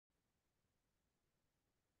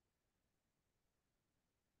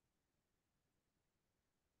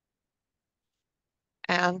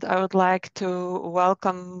and I would like to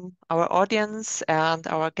welcome our audience and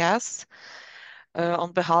our guests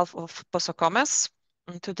on behalf of PoSoCoMeS.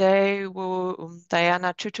 Today,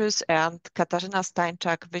 Diana Cucuz and Katarzyna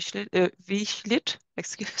Stańczak-Wiślicz,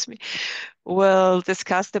 excuse me, will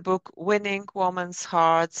discuss the book Winning Women's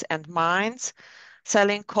Hearts and Minds,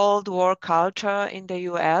 Selling Cold War Culture in the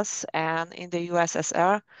US and in the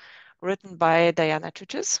USSR, written by Diana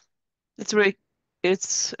Cucuz.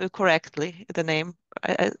 It's correctly the name.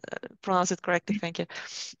 I pronounce it correctly, thank you.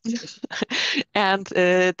 And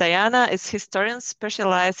Diana is historian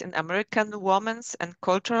specialized in American women's and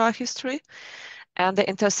cultural history and the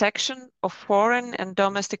intersection of foreign and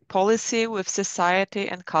domestic policy with society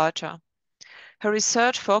and culture. Her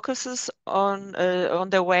research focuses on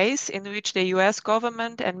the ways in which the US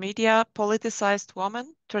government and media politicized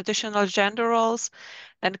women, traditional gender roles,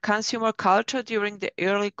 and consumer culture during the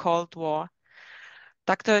early Cold War.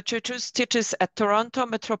 Dr. Cucuz teaches at Toronto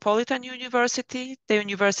Metropolitan University, the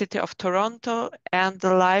University of Toronto, and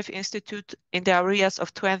the Life Institute in the areas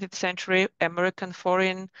of 20th century American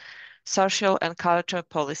foreign, social, and culture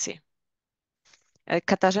policy.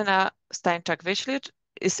 Katarzyna Stańczak-Wiślicz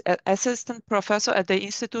is an assistant professor at the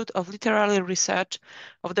Institute of Literary Research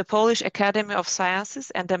of the Polish Academy of Sciences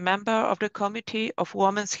and a member of the Committee of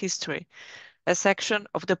Women's History, a section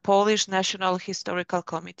of the Polish National Historical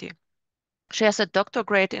Committee. She has a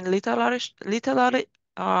doctorate in literary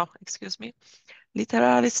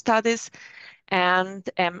studies and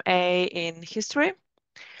MA in history.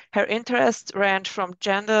 Her interests range from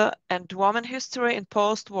gender and woman history in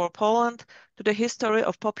post-war Poland to the history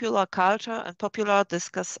of popular culture and popular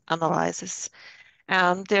discourse analysis.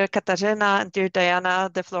 And dear Katarzyna and dear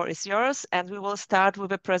Diana, the floor is yours, and we will start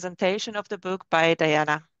with a presentation of the book by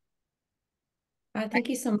Diana. Thank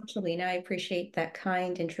you so much, Alina. I appreciate that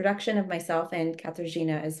kind introduction of myself and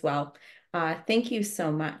Katarzyna as well. Thank you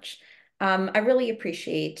so much. I really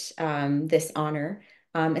appreciate this honor,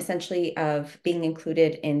 essentially of being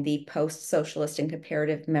included in the Post-Socialist and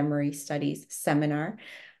Comparative Memory Studies seminar.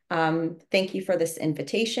 Thank you for this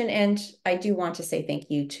invitation, and I do want to say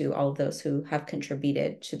thank you to all of those who have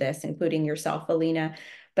contributed to this, including yourself, Alina,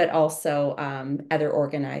 but also other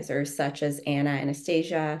organizers such as Anna,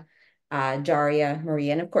 Anastasia, Daria,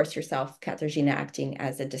 Maria, and of course yourself, Katarzyna, acting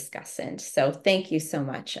as a discussant. So thank you so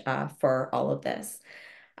much for all of this.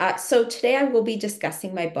 So today I will be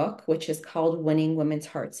discussing my book, which is called Winning Women's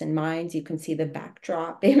Hearts and Minds. You can see the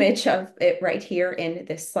backdrop image of it right here in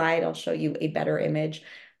this slide. I'll show you a better image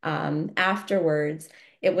afterwards.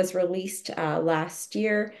 It was released last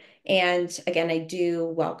year. And again, I do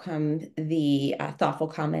welcome the thoughtful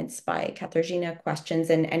comments by Katarzyna, questions,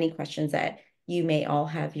 and any questions that you may all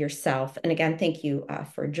have yourself. And again, thank you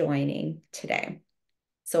for joining today.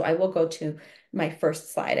 So I will go to my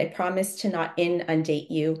first slide. I promise to not inundate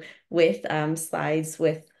you with slides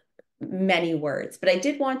with many words, but I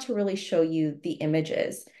did want to really show you the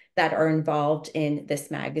images that are involved in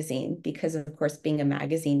this magazine, because of course, being a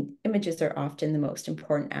magazine, images are often the most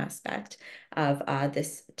important aspect of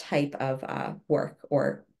this type of work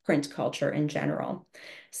or print culture in general.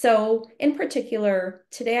 So in particular,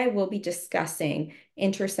 today I will be discussing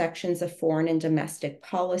intersections of foreign and domestic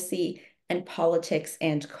policy and politics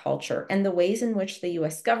and culture, and the ways in which the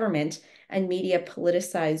US government and media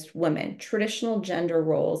politicized women, traditional gender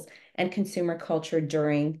roles, and consumer culture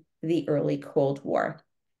during the early Cold War.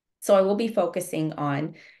 So I will be focusing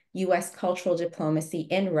on US cultural diplomacy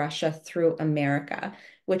in Russia through America,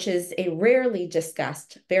 which is a rarely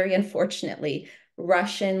discussed, very unfortunately,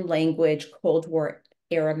 Russian language Cold War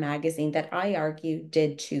era magazine that I argue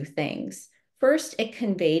did two things. First, it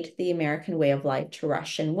conveyed the American way of life to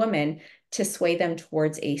Russian women to sway them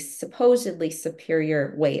towards a supposedly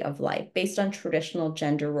superior way of life based on traditional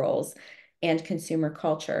gender roles and consumer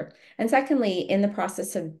culture. And secondly, in the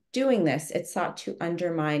process of doing this, it sought to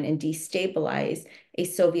undermine and destabilize a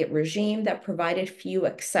Soviet regime that provided few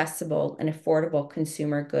accessible and affordable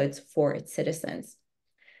consumer goods for its citizens.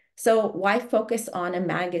 So why focus on a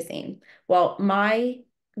magazine? Well, my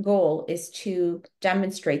goal is to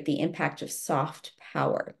demonstrate the impact of soft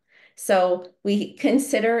power. So we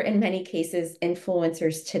consider in many cases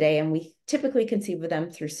influencers today, and we typically conceive of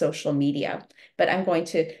them through social media, but I'm going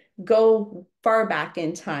to go far back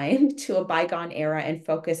in time to a bygone era and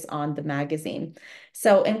focus on the magazine.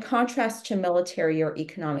 So in contrast to military or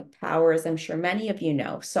economic power, as I'm sure many of you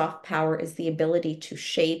know, soft power is the ability to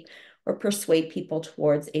shape or persuade people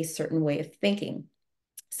towards a certain way of thinking.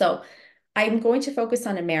 So I'm going to focus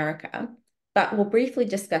on America, but we'll briefly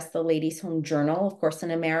discuss the Ladies' Home Journal, of course, an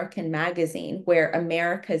American magazine where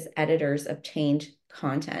America's editors obtained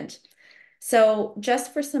content. So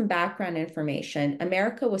just for some background information,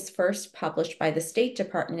 America was first published by the State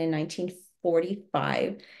Department in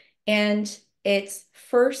 1945, and its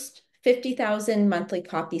first 50,000 monthly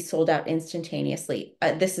copies sold out instantaneously.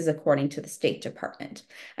 This is according to the State Department.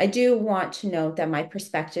 I do want to note that my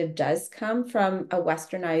perspective does come from a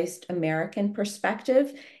westernized American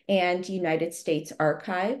perspective and United States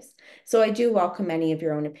archives. So I do welcome any of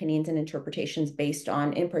your own opinions and interpretations based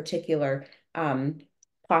on, in particular,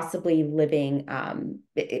 possibly living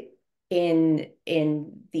in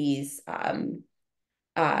these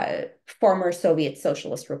former Soviet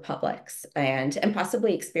socialist republics and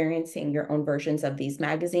possibly experiencing your own versions of these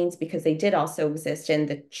magazines, because they did also exist in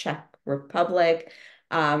the Czech Republic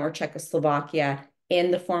or Czechoslovakia,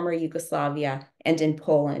 in the former Yugoslavia, and in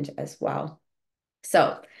Poland as well.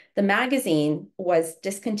 So the magazine was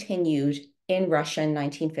discontinued in Russia in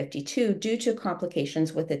 1952 due to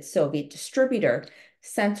complications with its Soviet distributor,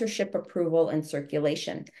 censorship approval and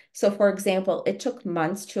circulation. So for example, it took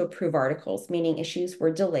months to approve articles, meaning issues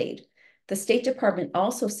were delayed. The State Department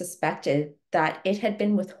also suspected that it had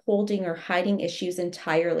been withholding or hiding issues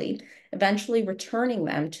entirely, eventually returning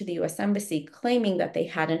them to the US Embassy, claiming that they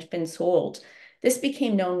hadn't been sold. This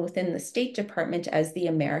became known within the State Department as the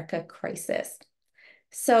America crisis.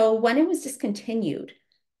 So when it was discontinued,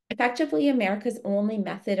 effectively America's only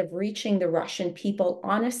method of reaching the Russian people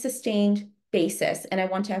on a sustained basis, and I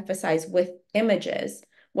want to emphasize with images,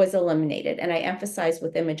 was eliminated. And I emphasize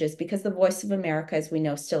with images because the Voice of America, as we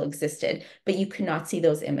know, still existed, but you could not see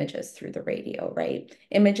those images through the radio, right?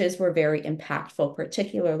 Images were very impactful,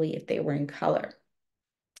 particularly if they were in color.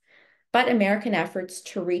 But American efforts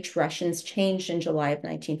to reach Russians changed in July of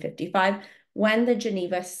 1955 when the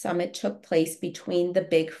Geneva summit took place between the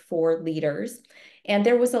big four leaders, and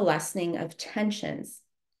there was a lessening of tensions.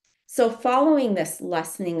 So following this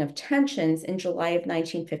lessening of tensions in July of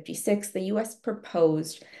 1956, the US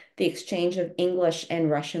proposed the exchange of English and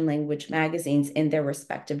Russian language magazines in their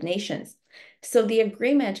respective nations. So the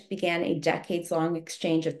agreement began a decades-long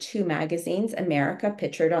exchange of two magazines, America,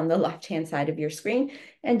 pictured on the left-hand side of your screen,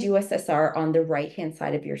 and USSR on the right-hand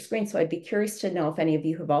side of your screen. So I'd be curious to know if any of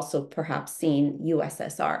you have also perhaps seen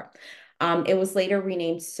USSR. It was later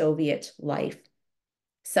renamed Soviet Life.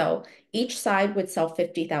 So each side would sell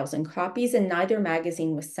 50,000 copies, and neither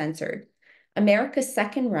magazine was censored. America's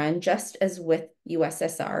second run, just as with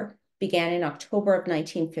USSR, began in October of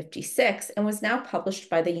 1956 and was now published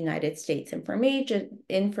by the United States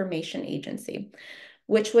Information Agency,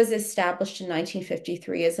 which was established in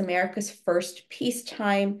 1953 as America's first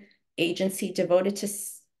peacetime agency devoted to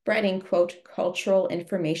spreading, quote, cultural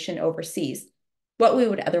information overseas, what we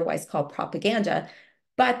would otherwise call propaganda.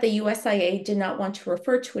 But the USIA did not want to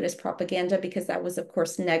refer to it as propaganda because that was, of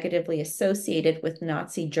course, negatively associated with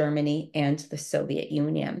Nazi Germany and the Soviet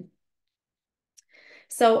Union.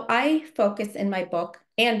 So I focus in my book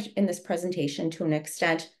and in this presentation to an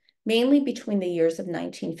extent, mainly between the years of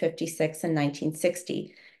 1956 and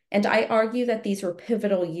 1960. And I argue that these were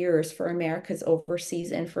pivotal years for America's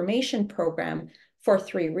overseas information program for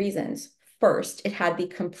three reasons. First, it had the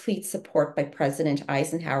complete support by President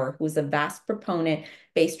Eisenhower, who was a vast proponent,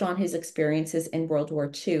 based on his experiences in World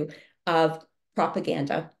War II, of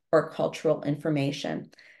propaganda or cultural information.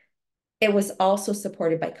 It was also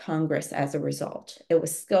supported by Congress as a result. It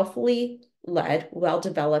was skillfully led,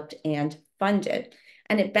 well-developed, and funded.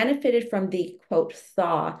 And it benefited from the, quote,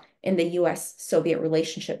 thaw in the US-Soviet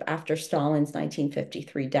relationship after Stalin's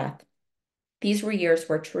 1953 death. These were years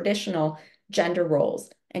where traditional gender roles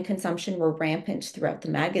and consumption were rampant throughout the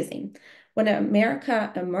magazine. When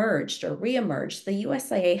America emerged or reemerged, the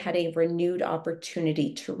USIA had a renewed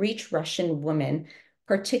opportunity to reach Russian women,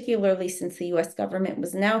 particularly since the US government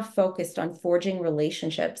was now focused on forging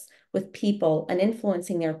relationships with people and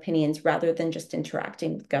influencing their opinions rather than just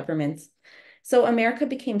interacting with governments. So America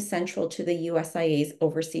became central to the USIA's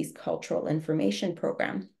Overseas Cultural Information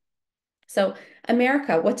Program. So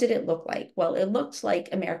America, what did it look like? Well, it looked like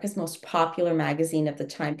America's most popular magazine of the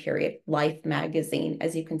time period, Life magazine,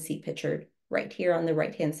 as you can see pictured right here on the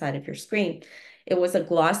right-hand side of your screen. It was a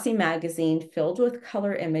glossy magazine filled with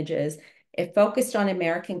color images. It focused on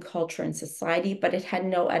American culture and society, but it had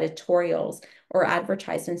no editorials or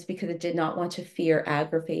advertisements because it did not want to fear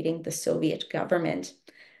aggravating the Soviet government.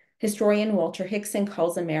 Historian Walter Hickson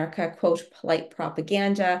calls America, quote, polite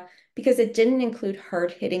propaganda, because it didn't include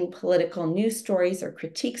hard-hitting political news stories or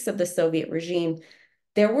critiques of the Soviet regime.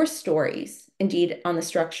 There were stories, indeed, on the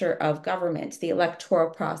structure of government, the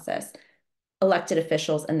electoral process, elected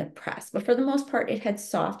officials, and the press. But for the most part, it had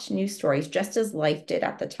soft news stories, just as Life did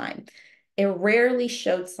at the time. It rarely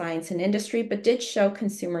showed science and industry, but did show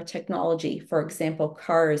consumer technology, for example,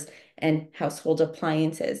 cars and household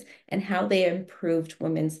appliances, and how they improved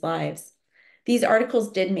women's lives. These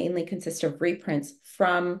articles did mainly consist of reprints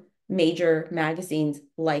from major magazines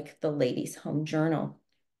like the Ladies' Home Journal.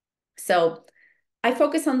 So I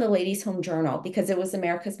focus on the Ladies' Home Journal because it was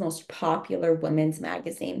America's most popular women's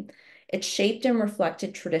magazine. It shaped and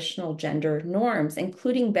reflected traditional gender norms,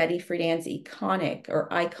 including Betty Friedan's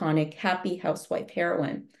iconic happy housewife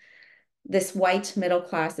heroine. This white middle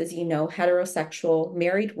class, as you know, heterosexual,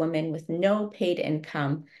 married woman with no paid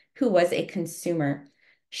income who was a consumer.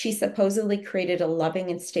 She supposedly created a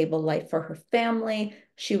loving and stable life for her family.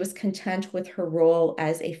 She was content with her role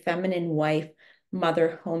as a feminine wife,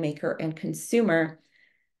 mother, homemaker, and consumer.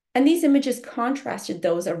 And these images contrasted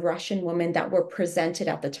those of Russian women that were presented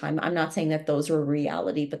at the time. I'm not saying that those were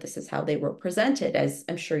reality, but this is how they were presented, as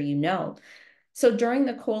I'm sure you know. So during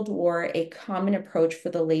the Cold War, a common approach for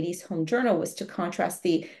the Ladies' Home Journal was to contrast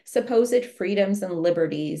the supposed freedoms and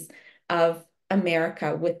liberties of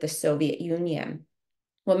America with the Soviet Union.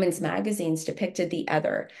 Women's magazines depicted the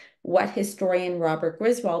other, what historian Robert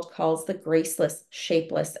Griswold calls the graceless,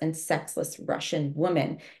 shapeless, and sexless Russian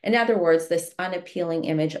woman. In other words, this unappealing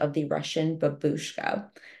image of the Russian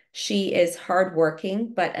babushka. She is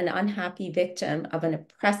hardworking, but an unhappy victim of an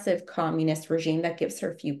oppressive communist regime that gives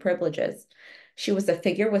her few privileges. She was a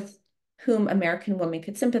figure with whom American women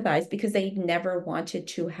could sympathize because they never wanted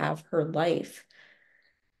to have her life.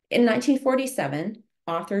 In 1947,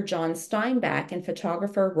 author John Steinbeck and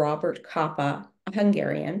photographer Robert Capa, a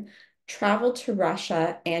Hungarian, traveled to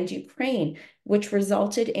Russia and Ukraine, which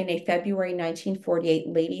resulted in a February 1948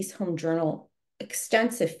 Ladies' Home Journal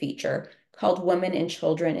extensive feature called Women and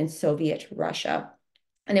Children in Soviet Russia.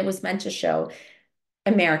 And it was meant to show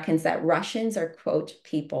Americans that Russians are, quote,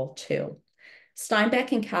 people too.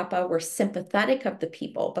 Steinbeck and Capa were sympathetic of the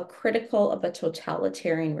people, but critical of a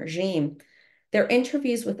totalitarian regime. Their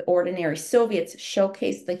interviews with ordinary Soviets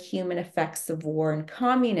showcased the human effects of war and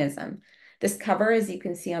communism. This cover, as you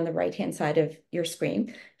can see on the right-hand side of your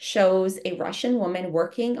screen, shows a Russian woman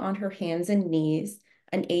working on her hands and knees,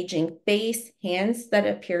 an aging face, hands that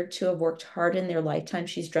appeared to have worked hard in their lifetime.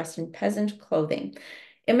 She's dressed in peasant clothing.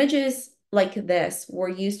 Images like this were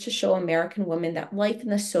used to show American women that life in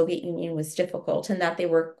the Soviet Union was difficult and that they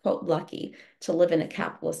were, quote, lucky to live in a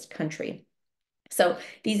capitalist country. So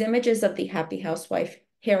these images of the happy housewife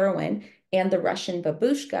heroine and the Russian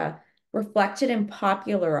babushka reflected and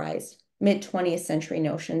popularized mid-20th century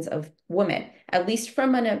notions of women, at least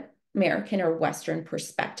from an American or Western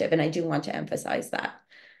perspective. And I do want to emphasize that.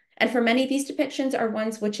 And for many, these depictions are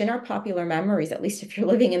ones which in our popular memories, at least if you're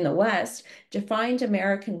living in the West, defined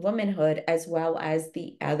American womanhood as well as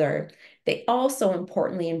the other. They also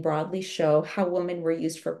importantly and broadly show how women were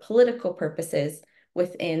used for political purposes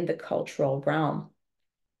within the cultural realm.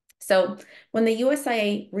 So when the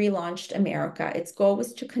USIA relaunched America, its goal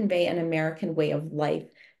was to convey an American way of life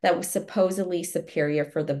that was supposedly superior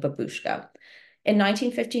for the babushka. In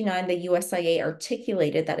 1959, the USIA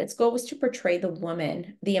articulated that its goal was to portray the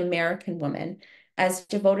woman, the American woman, as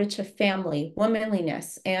devoted to family,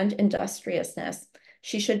 womanliness, and industriousness.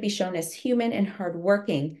 She should be shown as human and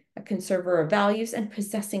hardworking, a conserver of values, and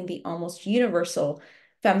possessing the almost universal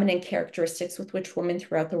feminine characteristics with which women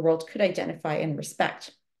throughout the world could identify and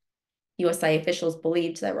respect. USIA officials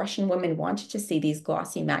believed that Russian women wanted to see these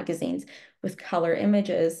glossy magazines with color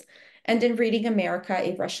images. And in reading America,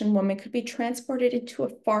 a Russian woman could be transported into a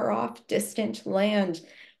far-off, distant land,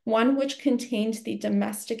 one which contained the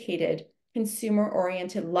domesticated,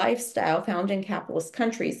 consumer-oriented lifestyle found in capitalist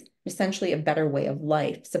countries, essentially a better way of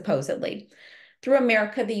life, supposedly. Through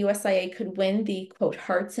America, the USIA could win the, quote,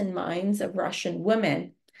 hearts and minds of Russian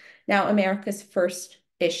women. Now, America's first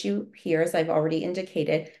issue here, as I've already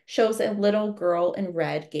indicated, shows a little girl in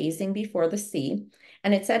red gazing before the sea,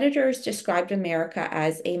 and its editors described America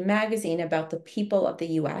as a magazine about the people of the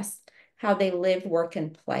US, how they live, work,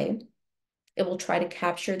 and play. It will try to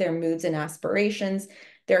capture their moods and aspirations,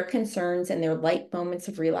 their concerns, and their light moments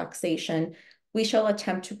of relaxation. We shall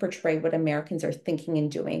attempt to portray what Americans are thinking and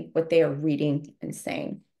doing, what they are reading and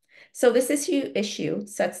saying. So this issue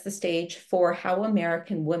sets the stage for how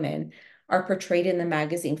American women are portrayed in the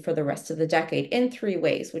magazine for the rest of the decade in three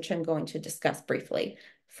ways, which I'm going to discuss briefly.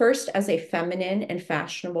 First, as a feminine and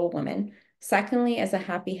fashionable woman. Secondly, as a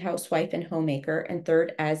happy housewife and homemaker. And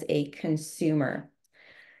third, as a consumer.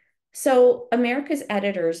 So America's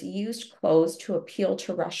editors used clothes to appeal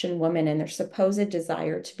to Russian women and their supposed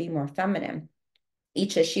desire to be more feminine.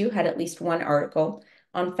 Each issue had at least one article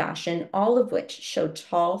on fashion, all of which showed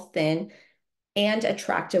tall, thin, and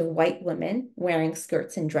attractive white women wearing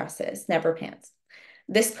skirts and dresses, never pants.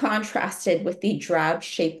 This contrasted with the drab,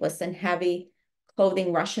 shapeless, and heavy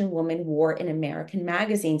clothing Russian women wore in American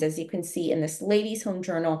magazines, as you can see in this Ladies' Home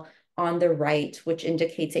Journal on the right, which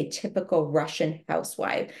indicates a typical Russian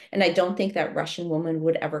housewife. And I don't think that Russian women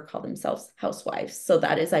would ever call themselves housewives, so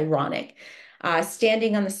that is ironic.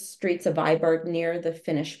 Standing on the streets of Viborg near the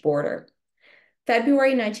Finnish border.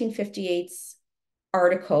 February 1958's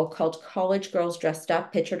article called College Girls Dressed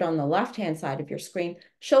Up, pictured on the left-hand side of your screen,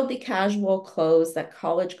 showed the casual clothes that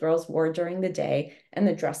college girls wore during the day and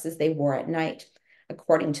the dresses they wore at night.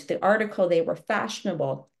 According to the article, they were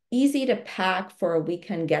fashionable, easy to pack for a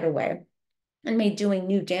weekend getaway, and made doing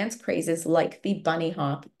new dance crazes like the bunny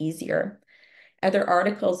hop easier. Other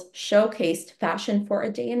articles showcased fashion for a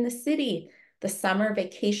day in the city, the summer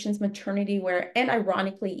vacations, maternity wear, and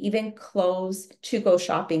ironically, even clothes to go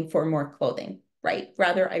shopping for more clothing. Right?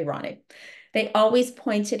 Rather ironic. They always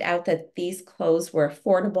pointed out that these clothes were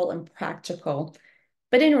affordable and practical.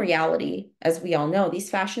 But in reality, as we all know, these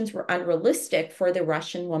fashions were unrealistic for the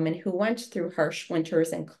Russian woman who went through harsh winters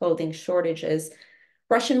and clothing shortages.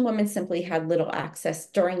 Russian women simply had little access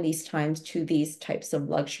during these times to these types of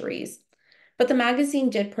luxuries. But the magazine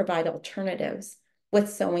did provide alternatives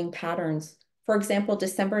with sewing patterns. For example,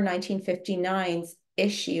 December 1959's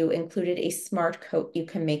issue included a smart coat you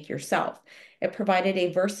can make yourself. It provided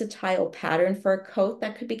a versatile pattern for a coat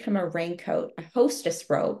that could become a raincoat, a hostess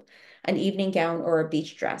robe, an evening gown, or a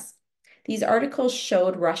beach dress. These articles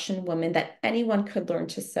showed Russian women that anyone could learn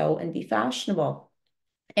to sew and be fashionable.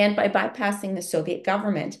 And by bypassing the Soviet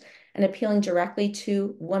government and appealing directly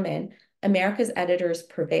to women, America's editors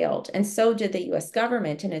prevailed, and so did the US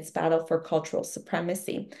government in its battle for cultural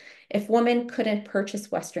supremacy. If women couldn't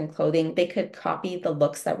purchase Western clothing, they could copy the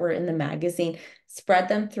looks that were in the magazine, spread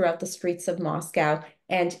them throughout the streets of Moscow,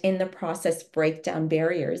 and in the process, break down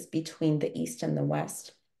barriers between the East and the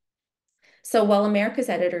West. So while America's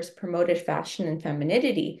editors promoted fashion and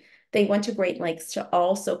femininity, they went to great lengths to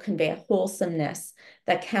also convey a wholesomeness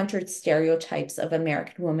that countered stereotypes of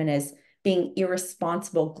American women as being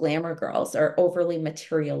irresponsible glamour girls or overly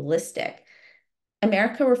materialistic.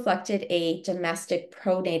 America reflected a domestic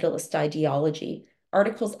pro-natalist ideology.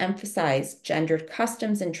 Articles emphasized gendered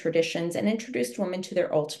customs and traditions and introduced women to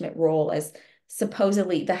their ultimate role as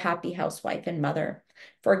supposedly the happy housewife and mother.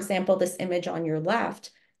 For example, this image on your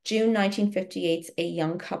left, June 1958's A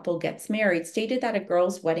Young Couple Gets Married, stated that a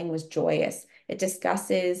girl's wedding was joyous. It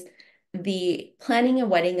discusses the planning a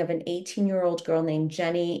wedding of an 18-year-old girl named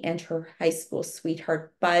Jenny and her high school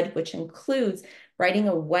sweetheart, Bud, which includes writing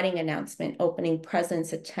a wedding announcement, opening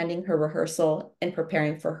presents, attending her rehearsal, and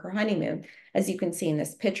preparing for her honeymoon. As you can see in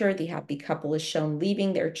this picture, the happy couple is shown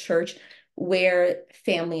leaving their church where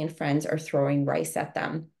family and friends are throwing rice at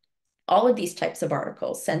them. All of these types of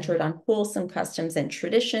articles centered on wholesome customs and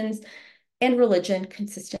traditions, and religion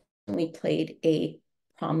consistently played a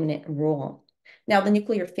prominent role. Now, the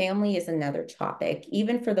nuclear family is another topic.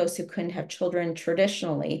 Even for those who couldn't have children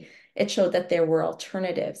traditionally, it showed that there were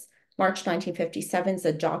alternatives. March 1957's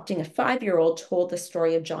Adopting a 5-Year-Old told the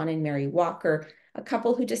story of John and Mary Walker, a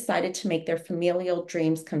couple who decided to make their familial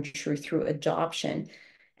dreams come true through adoption.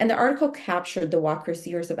 And the article captured the Walker's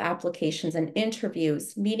years of applications and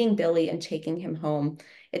interviews, meeting Billy and taking him home.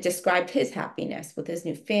 It described his happiness with his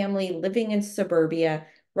new family, living in suburbia,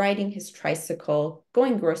 riding his tricycle,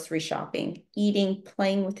 going grocery shopping, eating,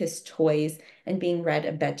 playing with his toys, and being read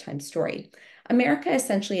a bedtime story. America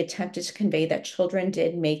essentially attempted to convey that children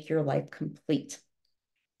did make your life complete.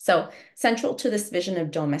 So central to this vision of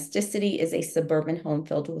domesticity is a suburban home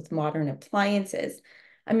filled with modern appliances.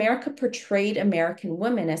 America portrayed American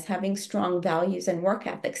women as having strong values and work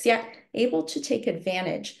ethics, yet able to take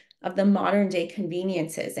advantage of the modern day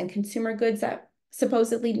conveniences and consumer goods that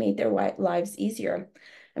supposedly made their lives easier.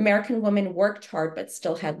 American women worked hard but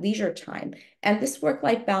still had leisure time, and this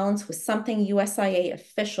work-life balance was something USIA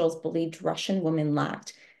officials believed Russian women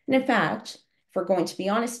lacked. And in fact, if we're going to be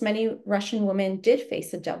honest, many Russian women did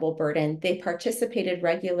face a double burden. They participated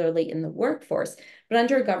regularly in the workforce, but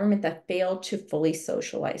under a government that failed to fully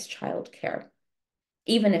socialize childcare,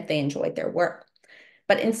 even if they enjoyed their work.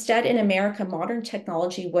 But instead, in America, modern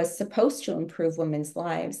technology was supposed to improve women's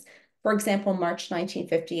lives. For example, March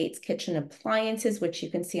 1958's Kitchen Appliances, which you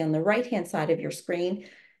can see on the right-hand side of your screen,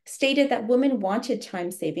 stated that women wanted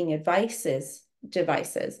time-saving devices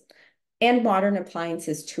and modern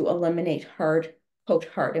appliances to eliminate hard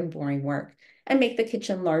and boring work and make the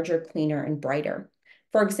kitchen larger, cleaner, and brighter.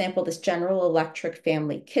 For example, this General Electric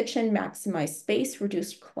family kitchen maximized space,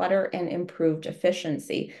 reduced clutter, and improved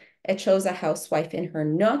efficiency. It shows a housewife in her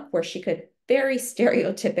nook where she could very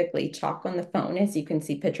stereotypically talk on the phone, as you can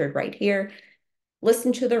see pictured right here.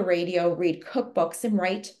 listen to the radio, read cookbooks, and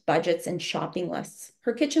write budgets and shopping lists.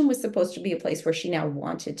 Her kitchen was supposed to be a place where she now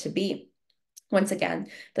wanted to be. Once again,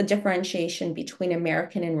 the differentiation between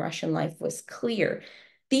American and Russian life was clear.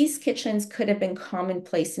 These kitchens could have been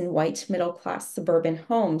commonplace in white middle-class suburban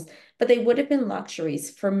homes, but they would have been luxuries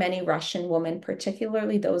for many Russian women,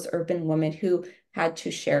 particularly those urban women who had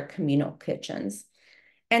to share communal kitchens.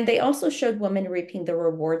 And they also showed women reaping the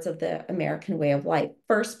rewards of the American way of life.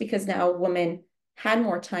 First, because now women had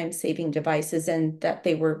more time saving devices and that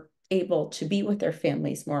they were able to be with their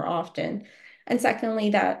families more often. And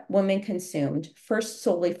secondly, that women consumed first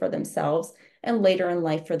solely for themselves and later in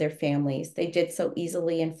life for their families. They did so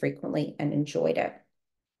easily and frequently and enjoyed it.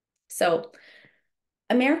 So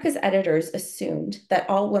America's editors assumed that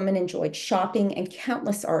all women enjoyed shopping, and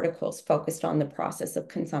countless articles focused on the process of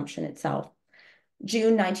consumption itself.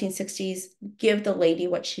 June 1960's Give the Lady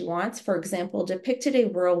What She Wants, for example, depicted a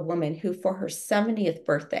rural woman who, for her 70th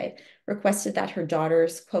birthday, requested that her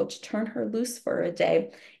daughters, quote, turn her loose for a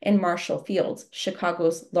day in Marshall Field's,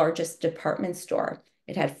 Chicago's largest department store.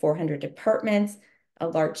 It had 400 departments, a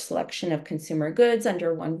large selection of consumer goods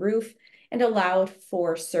under one roof, and allowed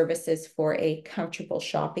for services for a comfortable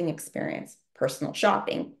shopping experience. Personal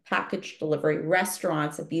shopping, package delivery,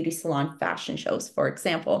 restaurants, a beauty salon, fashion shows, for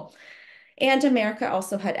example. And America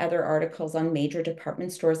also had other articles on major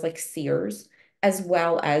department stores like Sears, as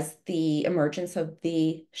well as the emergence of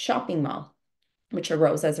the shopping mall, which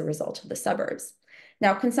arose as a result of the suburbs.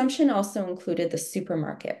 Now, consumption also included the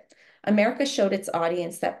supermarket. America showed its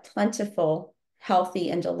audience that plentiful, healthy,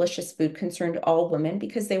 and delicious food concerned all women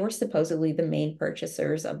because they were supposedly the main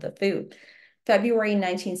purchasers of the food. February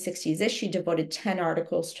 1960's issue devoted 10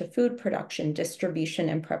 articles to food production, distribution,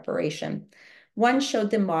 and preparation. One showed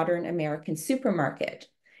the modern American supermarket,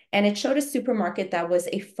 and it showed a supermarket that was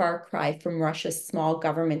a far cry from Russia's small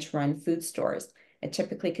government-run food stores. It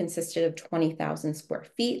typically consisted of 20,000 square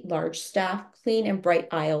feet, large staff, clean and bright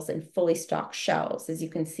aisles, and fully stocked shelves, as you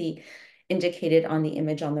can see indicated on the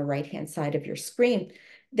image on the right-hand side of your screen.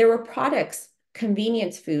 There were products,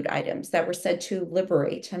 convenience food items that were said to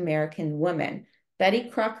liberate American women. Betty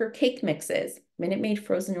Crocker cake mixes, Minute Maid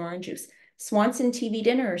frozen orange juice, Swanson TV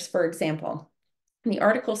dinners, for example. The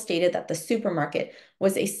article stated that the supermarket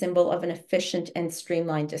was a symbol of an efficient and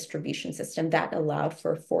streamlined distribution system that allowed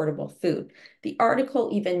for affordable food. The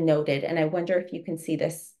article even noted, and I wonder if you can see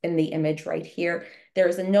this in the image right here, there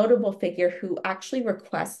is a notable figure who actually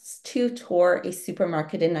requests to tour a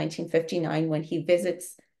supermarket in 1959 when he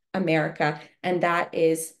visits America, and that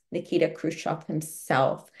is Nikita Khrushchev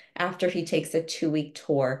himself. After he takes a 2-week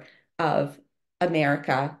tour of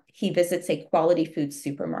America, he visits a quality food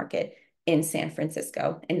supermarket in San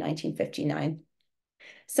Francisco in 1959.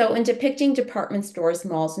 So in depicting department stores,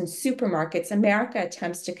 malls, and supermarkets, America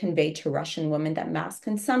attempts to convey to Russian women that mass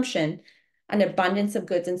consumption, an abundance of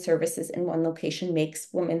goods and services in one location, makes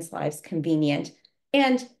women's lives convenient.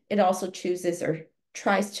 And it also chooses or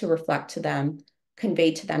tries to reflect to them,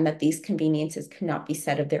 convey to them that these conveniences cannot be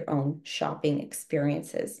said of their own shopping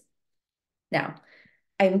experiences. Now,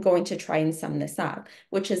 I'm going to try and sum this up,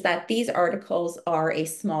 which is that these articles are a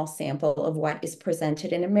small sample of what is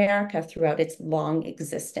presented in America throughout its long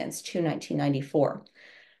existence to 1994.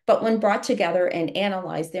 But when brought together and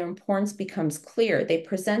analyzed, their importance becomes clear. They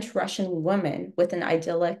present Russian women with an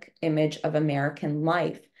idyllic image of American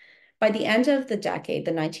life. By the end of the decade,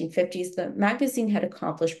 the 1950s, the magazine had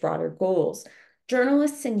accomplished broader goals.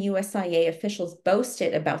 Journalists and USIA officials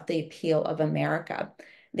boasted about the appeal of America.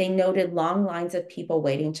 They noted long lines of people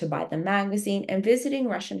waiting to buy the magazine and visiting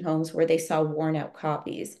Russian homes where they saw worn-out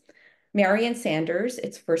copies. Marion Sanders,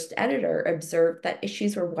 its first editor, observed that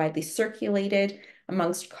issues were widely circulated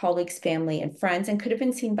amongst colleagues, family, and friends, and could have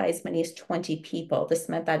been seen by as many as 20 people. This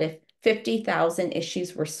meant that if 50,000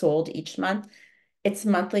 issues were sold each month, its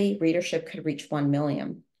monthly readership could reach 1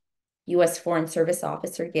 million. U.S. Foreign Service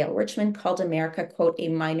officer Gail Richmond called America, quote, a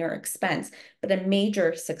minor expense, but a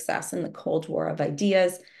major success in the Cold War of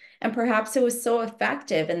ideas. And perhaps it was so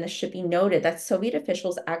effective, and this should be noted, that Soviet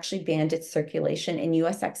officials actually banned its circulation in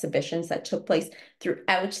U.S. exhibitions that took place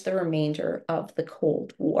throughout the remainder of the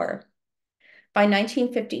Cold War. By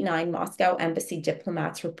 1959, Moscow embassy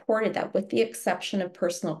diplomats reported that with the exception of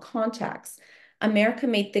personal contacts, America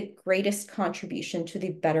made the greatest contribution to the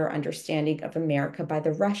better understanding of America by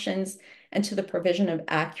the Russians and to the provision of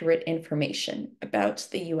accurate information about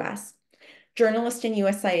the U.S. Journalists and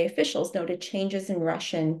USIA officials noted changes in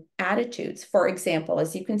Russian attitudes. For example,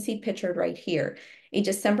 as you can see pictured right here, a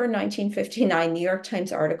December 1959 New York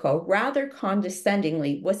Times article rather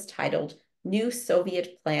condescendingly was titled New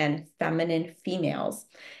Soviet Plan, Feminine Females.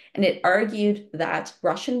 And it argued that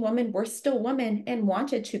Russian women were still women and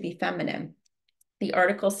wanted to be feminine. The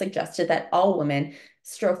article suggested that all women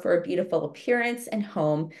strove for a beautiful appearance and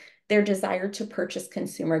home. Their desire to purchase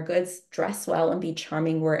consumer goods, dress well, and be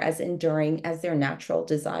charming were as enduring as their natural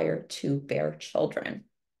desire to bear children.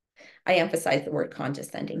 I emphasize the word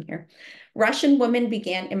condescending here. Russian women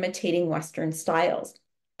began imitating Western styles.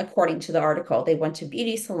 According to the article, they went to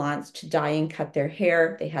beauty salons to dye and cut their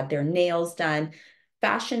hair. They had their nails done.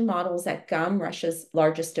 Fashion models at GUM, Russia's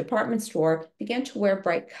largest department store, began to wear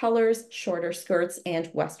bright colors, shorter skirts, and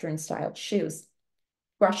Western-styled shoes.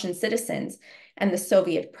 Russian citizens and the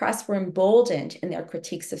Soviet press were emboldened in their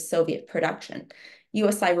critiques of Soviet production.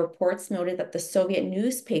 USI reports noted that the Soviet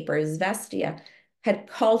newspaper Izvestia had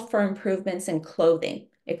called for improvements in clothing.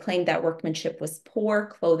 It claimed that workmanship was poor,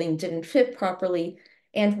 clothing didn't fit properly,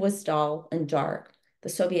 and was dull and dark. The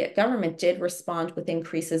Soviet government did respond with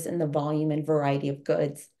increases in the volume and variety of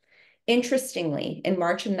goods. Interestingly, in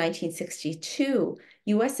March of 1962,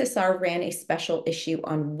 USSR ran a special issue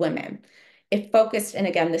on women. It focused, and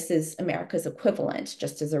again, this is America's equivalent,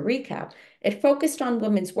 just as a recap, it focused on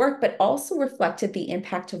women's work, but also reflected the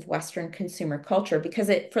impact of Western consumer culture because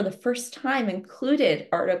it, for the first time, included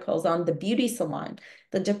articles on the beauty salon,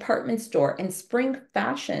 the department store, and spring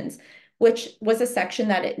fashions, which was a section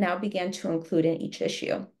that it now began to include in each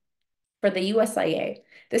issue. For the USIA,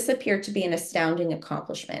 this appeared to be an astounding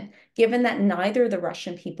accomplishment, given that neither the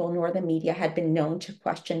Russian people nor the media had been known to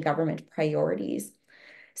question government priorities.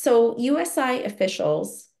 So USI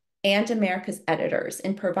officials and America's editors,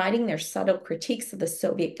 in providing their subtle critiques of the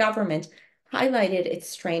Soviet government, highlighted its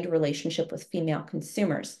strained relationship with female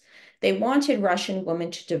consumers. They wanted Russian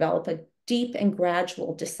women to develop a deep and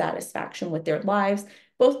gradual dissatisfaction with their lives,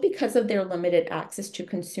 both because of their limited access to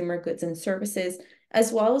consumer goods and services,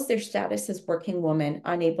 as well as their status as working women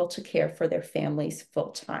unable to care for their families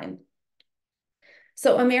full-time.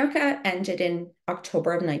 So America ended in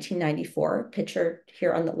October of 1994, pictured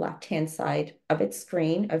here on the left-hand side of its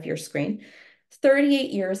screen, of your screen, 38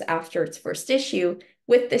 years after its first issue,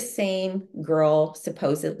 with the same girl,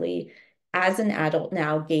 supposedly, as an adult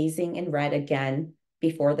now gazing in red again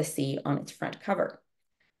before the sea on its front cover.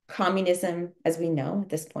 Communism, as we know, at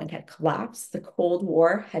this point had collapsed, the Cold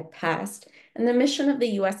War had passed, and the mission of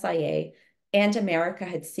the USIA and America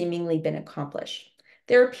had seemingly been accomplished.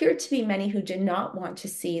 There appeared to be many who did not want to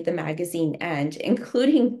see the magazine end,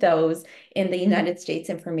 including those in the United States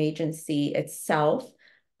Information Agency itself,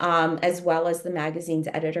 as well as the magazine's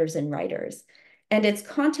editors and writers. And its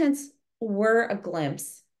contents were a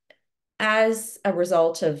glimpse, as a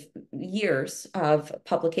result of years of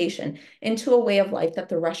publication, into a way of life that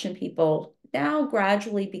the Russian people now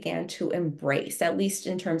gradually began to embrace, at least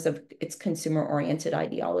in terms of its consumer-oriented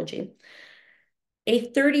ideology.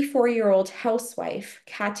 A 34-year-old housewife,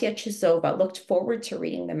 Katya Chizova, looked forward to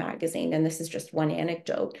reading the magazine, and this is just one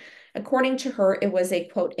anecdote. According to her, it was a,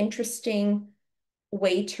 quote, interesting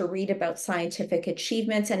way to read about scientific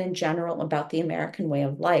achievements and in general about the American way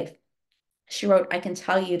of life. She wrote, I can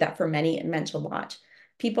tell you that for many it meant a lot.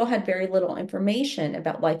 People had very little information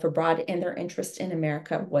about life abroad, and their interest in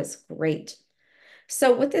America was great.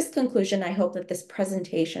 So with this conclusion, I hope that this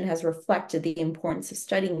presentation has reflected the importance of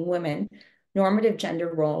studying women, normative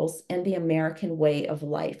gender roles, and the American way of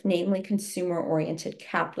life, namely consumer-oriented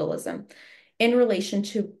capitalism, in relation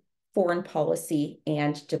to foreign policy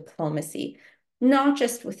and diplomacy, not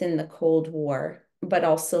just within the Cold War, but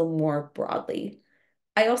also more broadly.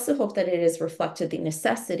 I also hope that it has reflected the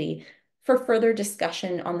necessity for further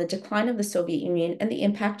discussion on the decline of the Soviet Union and the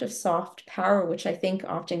impact of soft power, which I think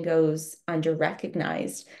often goes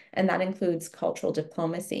under-recognized, and that includes cultural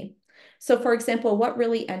diplomacy. So, for example, what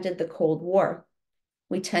really ended the Cold War?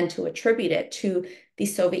 We tend to attribute it to the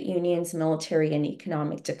Soviet Union's military and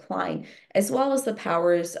economic decline, as well as the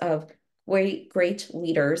powers of great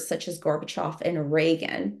leaders such as Gorbachev and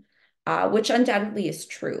Reagan, which undoubtedly is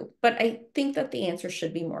true. But I think that the answer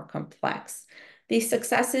should be more complex. The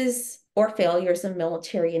successes or failures of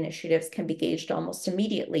military initiatives can be gauged almost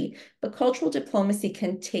immediately, but cultural diplomacy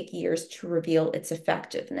can take years to reveal its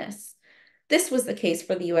effectiveness. This was the case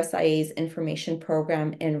for the USIA's information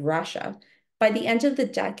program in Russia. By the end of the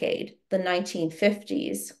decade, the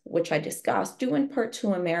 1950s, which I discussed, due in part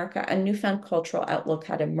to America, a newfound cultural outlook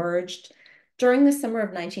had emerged. During the summer of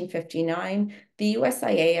 1959, the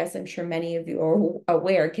USIA, as I'm sure many of you are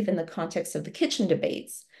aware, given the context of the kitchen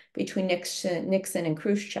debates between Nixon and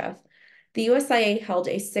Khrushchev, the USIA held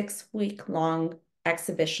a 6-week-long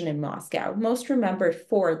exhibition in Moscow, most remembered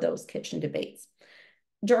for those kitchen debates.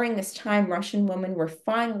 During this time, Russian women were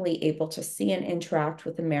finally able to see and interact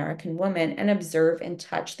with American women and observe and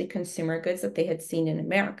touch the consumer goods that they had seen in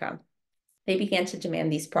America. They began to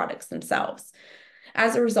demand these products themselves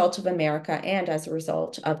as a result of America and as a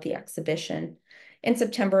result of the exhibition. In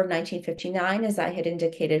September of 1959, as I had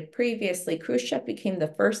indicated previously, Khrushchev became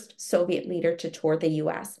the first Soviet leader to tour the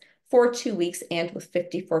US for 2 weeks and with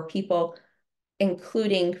 54 people,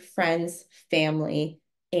 including friends, family,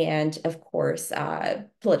 and of course,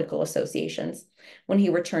 political associations. When he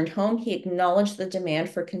returned home, he acknowledged the demand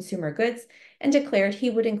for consumer goods and declared he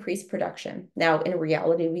would increase production. Now, in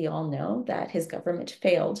reality, we all know that his government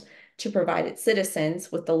failed to provide its citizens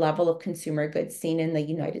with the level of consumer goods seen in the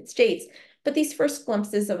United States. But these first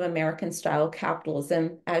glimpses of American-style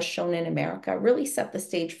capitalism, as shown in America, really set the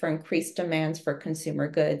stage for increased demands for consumer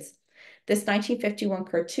goods. This 1951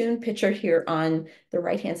 cartoon pictured here on the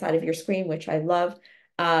right-hand side of your screen, which I love,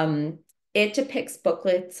 it depicts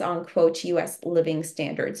booklets on, quote, U.S. living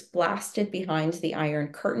standards blasted behind the Iron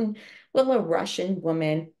Curtain, while a Russian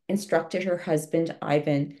woman instructed her husband,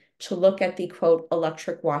 Ivan, to look at the, quote,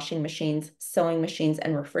 electric washing machines, sewing machines,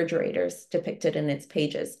 and refrigerators depicted in its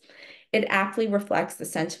pages. It aptly reflects the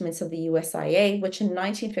sentiments of the USIA, which in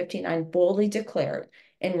 1959 boldly declared,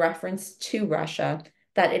 in reference to Russia,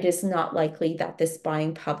 that it is not likely that this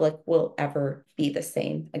buying public will ever be the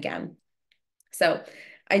same again. So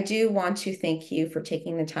I do want to thank you for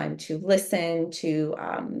taking the time to listen to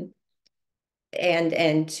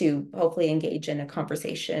and to hopefully engage in a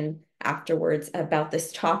conversation afterwards about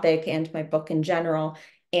this topic and my book in general.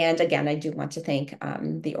 And again, I do want to thank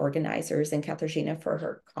the organizers and Katarzyna for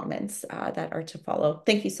her comments that are to follow.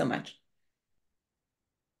 Thank you so much.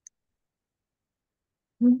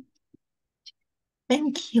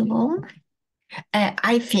 Thank you.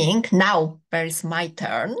 I think now it's my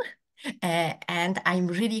turn. And I'm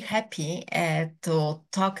really happy to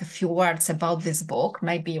talk a few words about this book.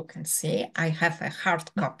 Maybe you can see I have a hard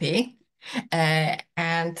copy,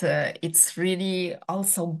 and it's really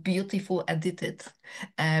also beautiful edited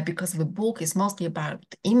because the book is mostly about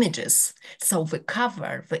images. So the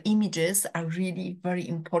cover, the images are really very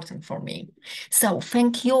important for me. So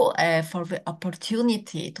thank you for the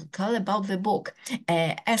opportunity to tell about the book.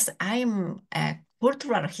 As I'm a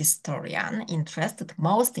cultural historian interested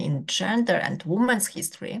most in gender and women's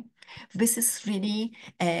history, this is really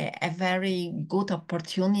a very good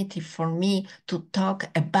opportunity for me to talk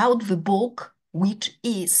about the book, which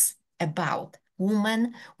is about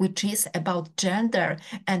women, which is about gender,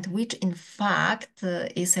 and which in fact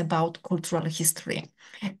is about cultural history.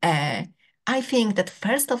 I think that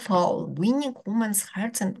first of all, winning women's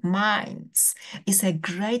hearts and minds is a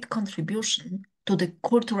great contribution to the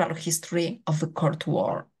cultural history of the Cold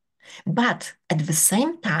War. But at the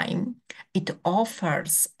same time, it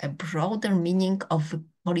offers a broader meaning of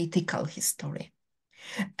political history.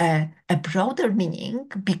 A broader meaning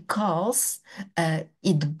because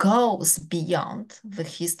it goes beyond the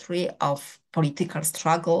history of political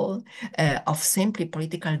struggle, of simply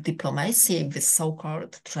political diplomacy, the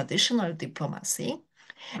so-called traditional diplomacy,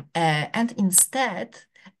 and instead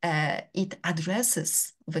it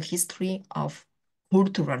addresses the history of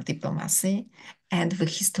cultural diplomacy and the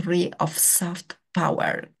history of soft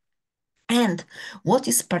power. And what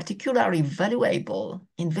is particularly valuable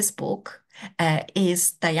in this book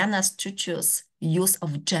is Diana Cucuz's use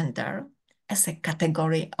of gender as a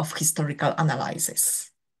category of historical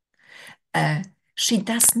analysis. She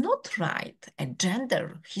does not write a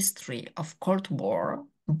gender history of Cold War,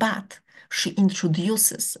 but she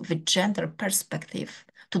introduces the gender perspective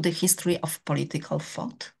to the history of political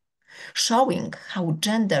thought, showing how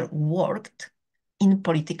gender worked in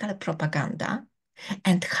political propaganda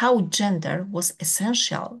and how gender was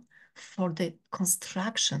essential for the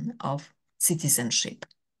construction of citizenship.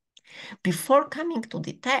 Before coming to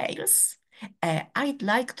details, I'd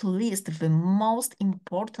like to list the most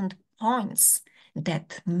important points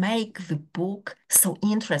that make the book so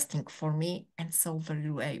interesting for me and so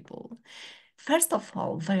valuable. First of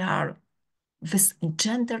all, there are this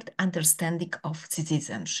gendered understanding of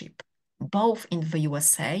citizenship, both in the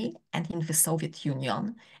USA and in the Soviet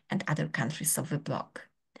Union and other countries of the bloc.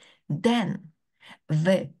 Then,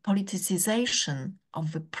 the politicization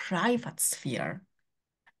of the private sphere,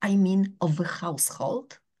 I mean of the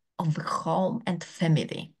household, of the home and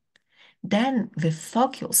family. Then the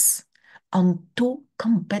focus on two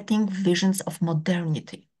competing visions of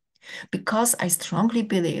modernity, because I strongly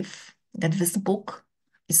believe that this book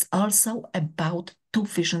is also about two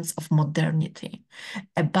visions of modernity,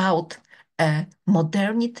 about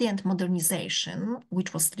modernity and modernization,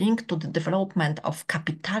 which was linked to the development of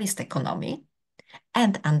capitalist economy,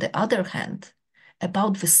 and on the other hand,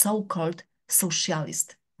 about the so-called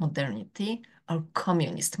socialist modernity or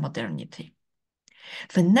communist modernity.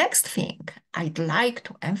 The next thing I'd like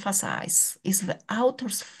to emphasize is the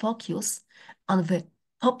author's focus on the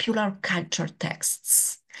popular culture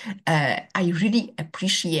texts. I really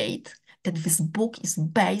appreciate that this book is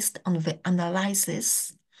based on the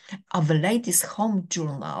analysis of the Ladies' Home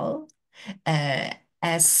Journal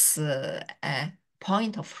as a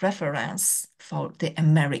point of reference for the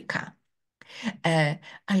America.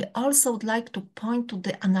 I also would like to point to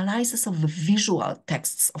the analysis of the visual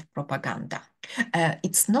texts of propaganda.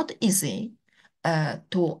 It's not easy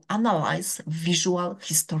to analyze visual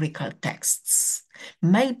historical texts.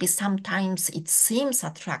 Maybe sometimes it seems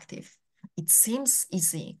attractive, it seems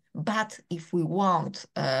easy, but if we want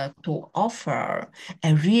to offer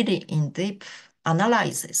a really in-depth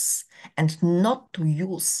analysis and not to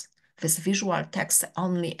use this visual text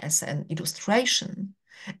only as an illustration,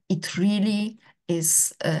 it really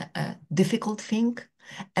is a difficult thing.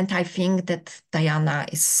 And I think that Diana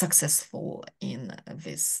is successful in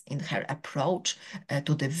this, in her approach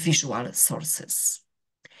to the visual sources.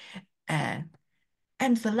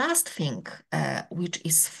 And the last thing, which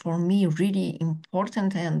is for me really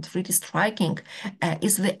important and really striking,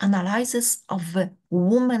 is the analysis of the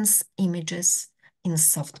women's images in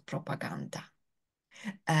soft propaganda.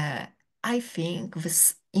 I think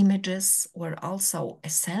these images were also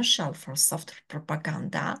essential for soft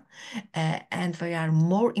propaganda, and they are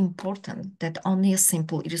more important than only a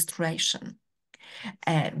simple illustration.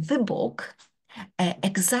 The book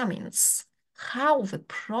examines how the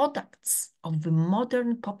products of the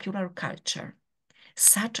modern popular culture,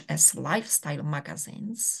 such as lifestyle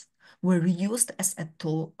magazines, were used as a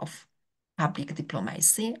tool of public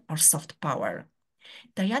diplomacy or soft power.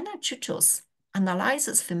 Diana Cucuz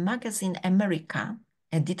analyzes the magazine America,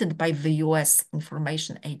 edited by the US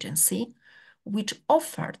Information Agency, which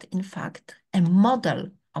offered, in fact, a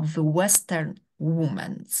model of the Western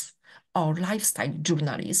woman's or lifestyle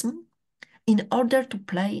journalism in order to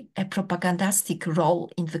play a propagandistic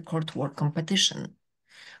role in the Cold War competition.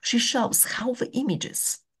 She shows how the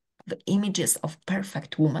images of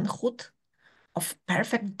perfect womanhood, of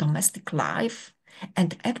perfect domestic life,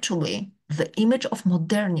 and actually the image of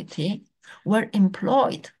modernity were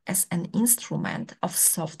employed as an instrument of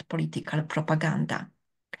soft political propaganda.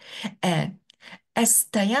 As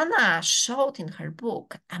Diana showed in her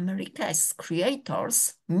book, America's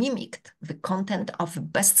creators mimicked the content of the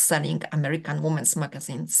best-selling American women's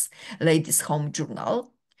magazine's Ladies' Home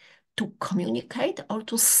Journal to communicate or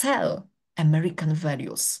to sell American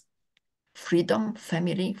values: freedom,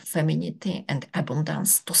 family, femininity, and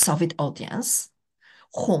abundance to Soviet audience,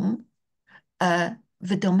 whom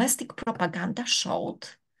the domestic propaganda showed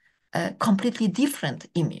a completely different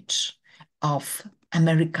image of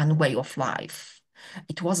American way of life.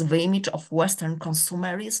 It was the image of Western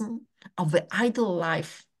consumerism, of the idle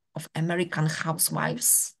life of American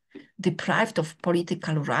housewives, deprived of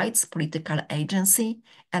political rights, political agency,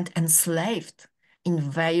 and enslaved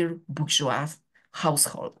in their bourgeois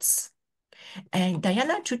households. And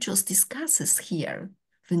Diana Cucuz discusses here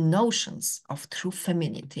the notions of true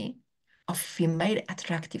femininity, of female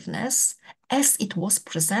attractiveness, as it was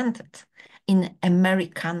presented in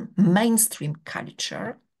American mainstream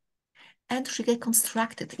culture, and she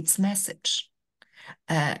reconstructed its message.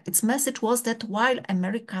 Its message was that while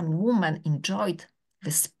American women enjoyed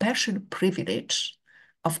the special privilege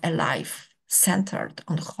of a life centered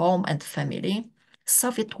on home and family,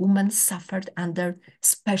 Soviet women suffered under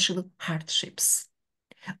special hardships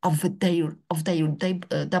of their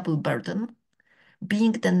double burden,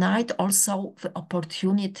 being denied also the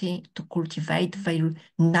opportunity to cultivate their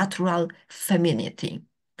natural femininity.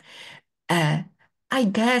 I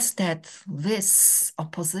guess that this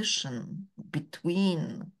opposition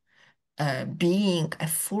between being a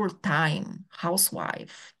full-time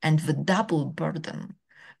housewife and the double burden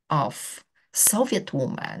of Soviet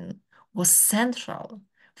women was central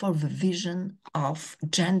for the vision of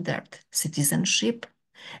gendered citizenship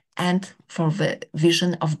and for the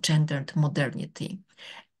vision of gendered modernity.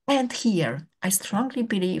 And here, I strongly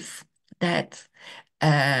believe that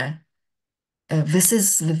this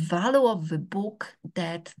is the value of the book,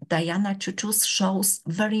 that Diana Cucuz shows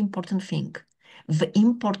very important thing: the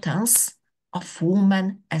importance of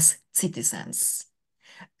women as citizens.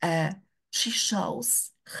 She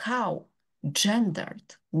shows how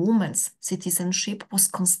gendered women's citizenship was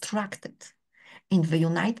constructed in the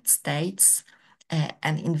United States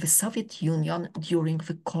and in the Soviet Union during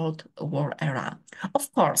the Cold War era.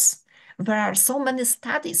 Of course, there are so many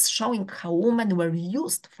studies showing how women were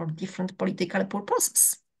used for different political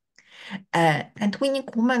purposes. And winning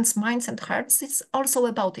women's minds and hearts is also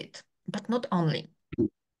about it, but not only.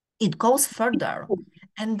 It goes further,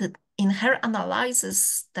 and in her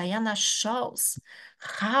analysis, Diana shows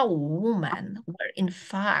how women were in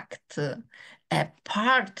fact a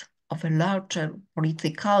part of a larger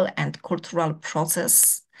political and cultural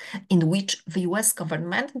process in which the US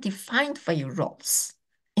government defined their roles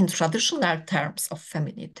in traditional terms of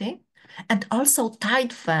femininity and also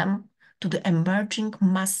tied them to the emerging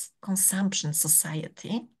mass consumption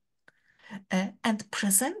society and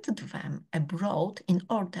presented them abroad in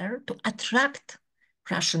order to attract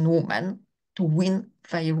Russian women to win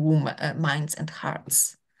their minds and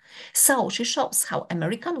hearts. So she shows how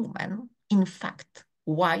American women, in fact,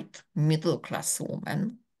 white middle-class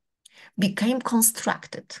women, became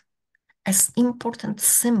constructed as important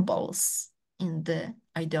symbols in the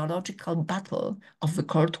ideological battle of the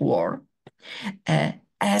Cold War,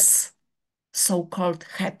 as so-called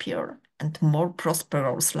happier and more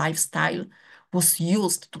prosperous lifestyle was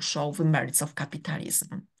used to show the merits of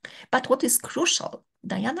capitalism. But what is crucial,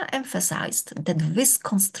 Diana emphasized that this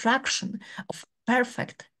construction of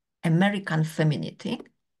perfect American femininity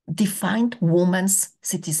defined women's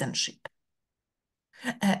citizenship.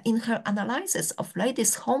 In her analysis of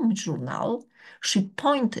Ladies' Home Journal, she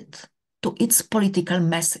pointed to its political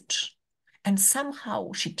message, and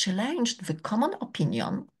somehow she challenged the common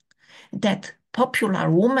opinion that popular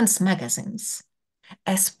women's magazines,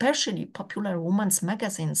 especially popular women's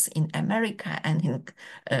magazines in America and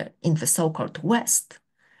in the so-called West,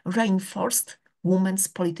 reinforced women's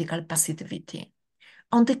political passivity.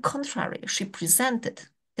 On the contrary, she presented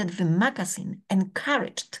that the magazine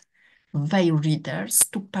encouraged their readers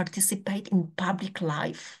to participate in public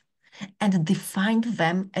life and defined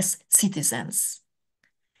them as citizens.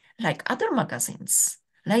 Like other magazines,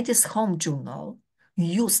 Ladies' Home Journal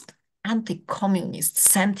used anti-communist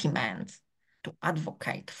sentiment to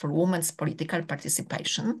advocate for women's political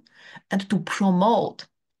participation and to promote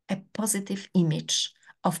a positive image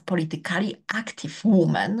of politically active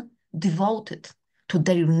women devoted to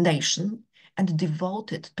their nation and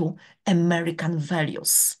devoted to American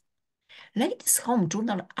values. Ladies' Home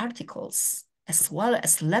Journal articles, as well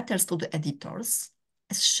as letters to the editors,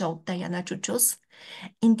 as showed Diana Cucuz,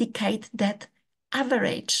 indicate that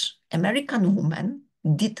average American women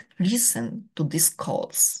did listen to these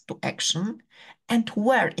calls to action and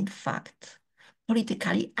were, in fact,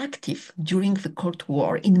 politically active during the Cold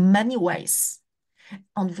War in many ways,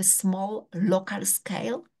 on the small local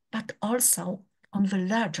scale, but also on the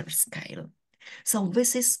larger scale. So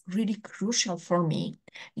this is really crucial for me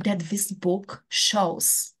that this book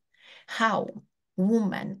shows how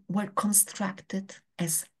women were constructed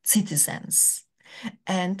as citizens.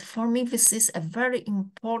 And for me, this is a very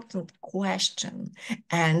important question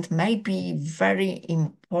and maybe very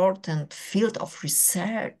important field of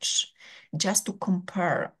research just to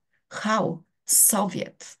compare how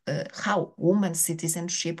how women's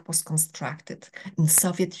citizenship was constructed in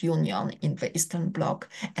Soviet Union, in the Eastern Bloc,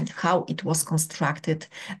 and how it was constructed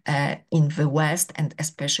in the West and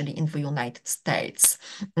especially in the United States.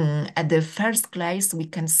 At the first place, we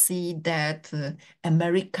can see that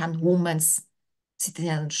American women's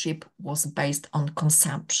citizenship was based on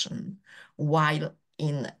consumption, while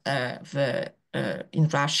in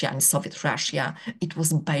Russia, in Soviet Russia, it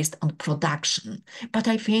was based on production. But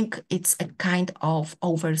I think it's a kind of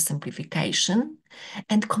oversimplification,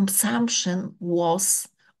 and consumption was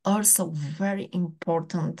also very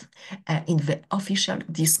important in the official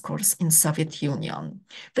discourse in Soviet Union.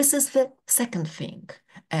 This is the second thing,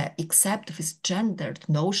 except these gendered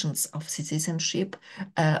notions of citizenship,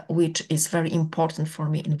 which is very important for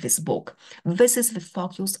me in this book. This is the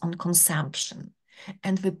focus on consumption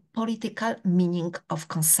and the political meaning of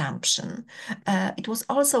consumption. It was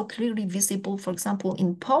also clearly visible, for example,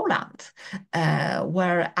 in Poland,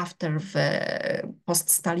 where after the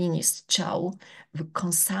post-Stalinist show, the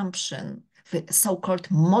consumption, the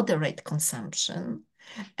so-called moderate consumption,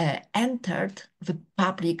 entered the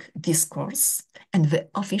public discourse and the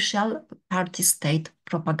official party state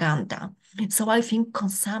propaganda. So I think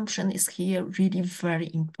consumption is here really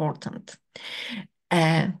very important.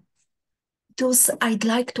 Thus, I'd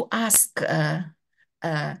like to ask,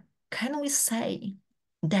 can we say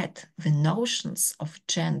that the notions of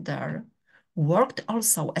gender worked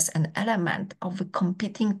also as an element of the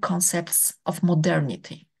competing concepts of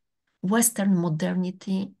modernity, Western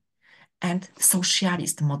modernity and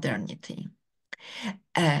socialist modernity?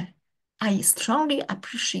 I strongly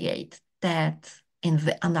appreciate that in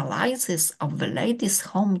the analysis of the Ladies'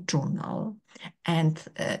 Home Journal and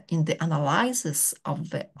in the analysis of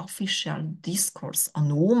the official discourse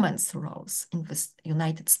on women's roles in the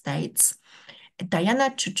United States,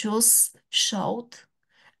 Diana Cucuz showed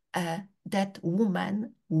that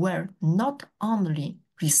women were not only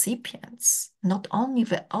recipients, not only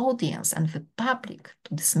the audience and the public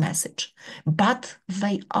to this message, but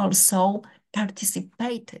they also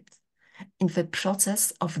participated in the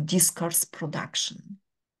process of discourse production.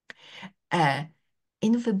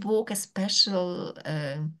 In the book,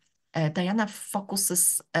 Diana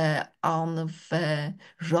focuses on the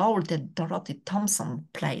role that Dorothy Thompson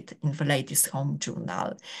played in the Ladies' Home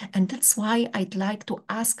Journal. And that's why I'd like to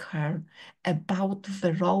ask her about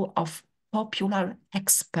the role of popular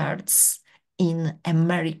experts in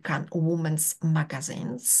American women's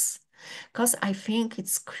magazines, because I think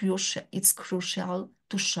it's crucial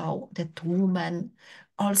to show that women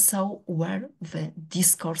also were the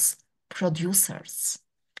discourse producers.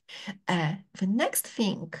 The next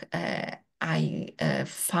thing I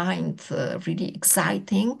find really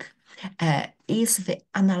exciting is the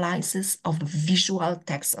analysis of visual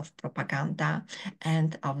text of propaganda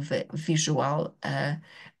and of the visual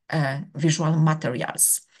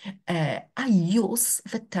materials. I use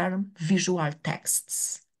the term visual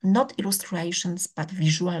texts, not illustrations, but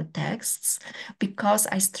visual texts, because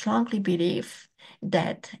I strongly believe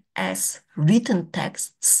that as written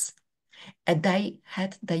texts, they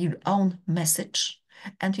had their own message,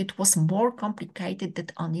 and it was more complicated than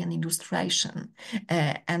only an illustration.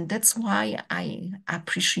 And that's why I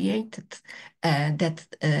appreciated that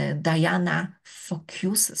Diana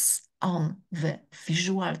focuses on the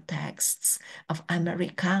visual texts of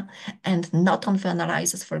America and not on the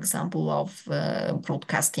analysis, for example, of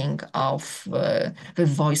broadcasting of the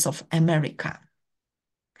Voice of America.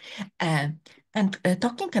 And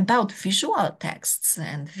talking about visual texts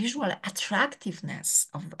and visual attractiveness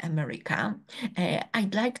of America,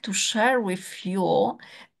 I'd like to share with you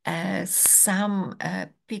some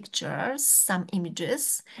pictures, some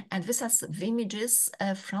images, and these are the images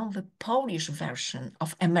from the Polish version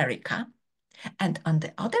of America. And on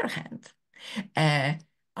the other hand,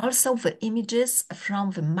 also the images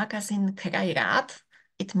from the magazine Kraj Rad.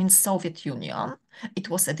 It means Soviet Union. It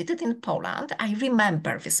was edited in Poland. I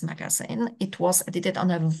remember this magazine. It was edited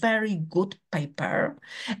on a very good paper,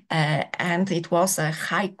 and it was a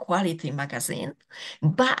high quality magazine.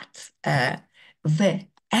 But the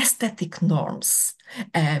aesthetic norms,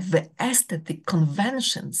 the aesthetic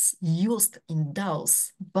conventions used in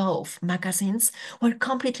those both magazines were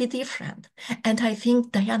completely different. And I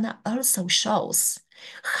think Diana also shows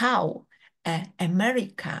how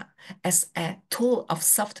America, as a tool of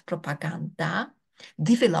soft propaganda,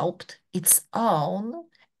 developed its own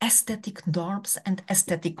aesthetic norms and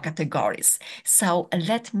aesthetic categories. So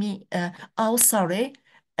let me, oh, sorry,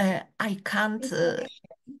 I can't.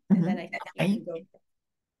 And then I think I can go.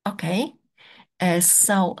 Okay.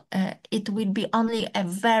 So it will be only a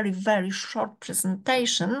very, very short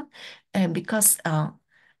presentation because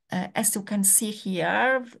as you can see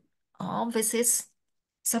here, this is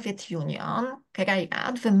Soviet Union, Kraj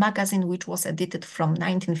Rad, the magazine which was edited from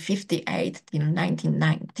 1958 till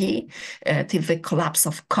 1990, till the collapse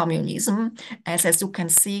of communism. As you can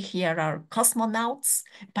see, here are cosmonauts,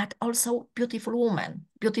 but also beautiful women,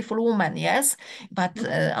 yes? But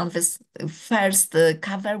on this first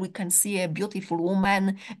cover, we can see a beautiful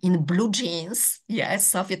woman in blue jeans, yes,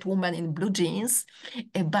 Soviet woman in blue jeans,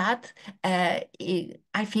 but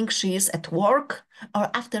I think she is at work,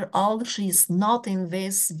 or after all, she is not in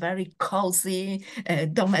this very cozy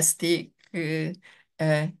domestic, in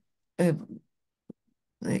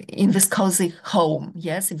this cozy home,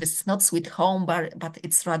 yes, it's not sweet home, but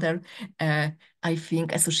it's rather, I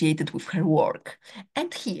think, associated with her work.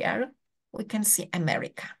 And here we can see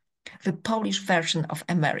America, the Polish version of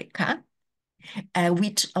America,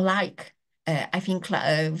 which I think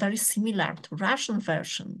very similar to Russian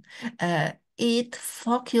version, it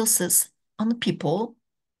focuses on people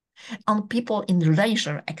in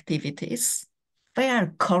leisure activities. They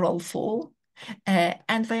are colorful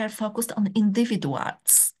and they are focused on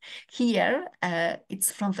individuals. Here,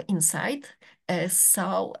 it's from the inside,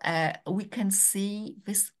 so we can see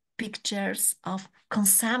these pictures of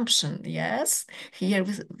consumption, yes? Here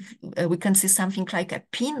we can see something like a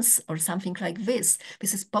pins or something like this.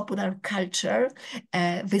 This is popular culture,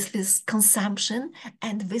 this is consumption,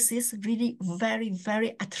 and this is really very,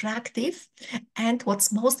 very attractive. And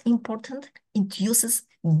what's most important, it uses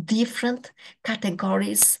different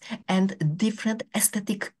categories and different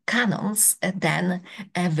aesthetic canons than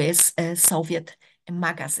this Soviet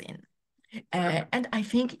magazine. And I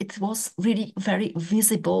think it was really very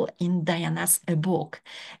visible in Diana's book.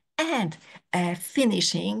 And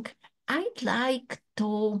finishing, I'd like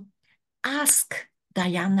to ask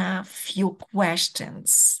Diana a few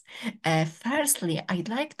questions. Firstly, I'd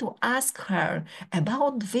like to ask her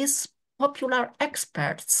about these popular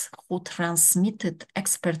experts who transmitted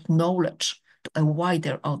expert knowledge to a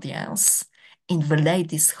wider audience in the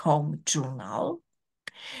Ladies' Home Journal.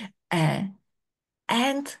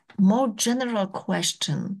 And more general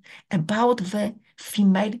question about the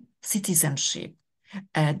female citizenship.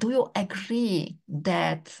 Do you agree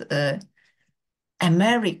that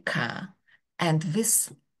America and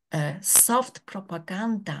this soft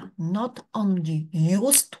propaganda not only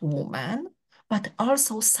used women, but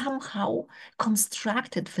also somehow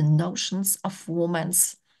constructed the notions of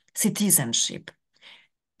women's citizenship?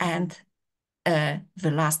 And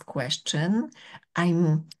the last question,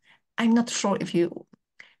 I'm not sure if you,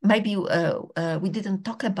 maybe we didn't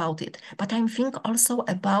talk about it, but I'm thinking also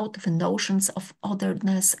about the notions of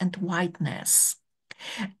otherness and whiteness.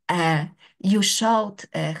 You showed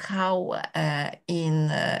how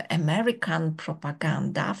in American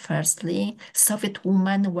propaganda, firstly, Soviet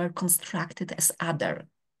women were constructed as other,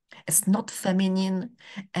 as not feminine,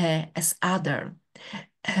 as other.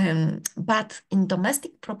 But in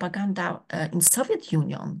domestic propaganda in Soviet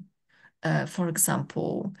Union, for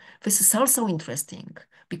example, this is also interesting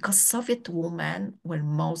because Soviet women were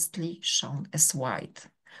mostly shown as white.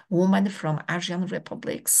 Women from Asian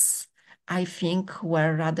republics, I think,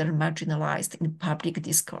 were rather marginalized in public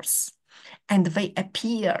discourse. And they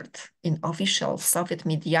appeared in official Soviet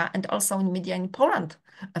media and also in media in Poland,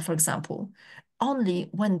 for example, only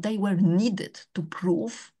when they were needed to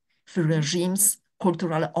prove the regime's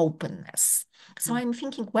cultural openness. So I'm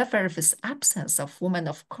thinking whether this absence of women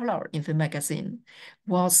of color in the magazine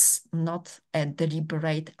was not a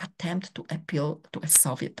deliberate attempt to appeal to a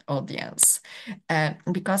Soviet audience,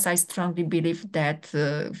 because I strongly believe that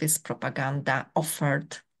this propaganda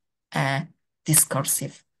offered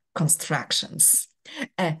discursive constructions.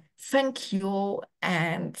 Thank you,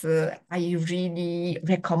 and I really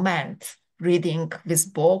recommend reading this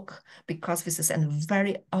book because this is a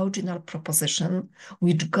very original proposition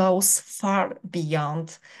which goes far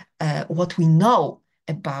beyond what we know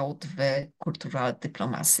about the cultural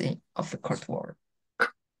diplomacy of the Cold War.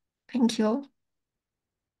 Thank you.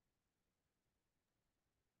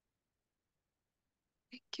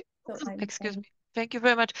 Thank you. So Excuse me. Thank you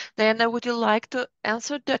very much. Diana, would you like to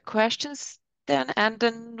answer the questions then? And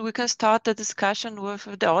then we can start the discussion with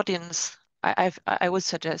the audience. I would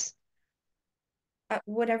suggest.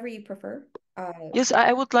 whatever you prefer. Yes,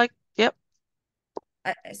 I would like, yep.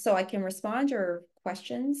 So I can respond or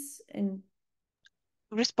questions and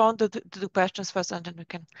Respond to the questions first, and then we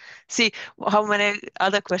can see how many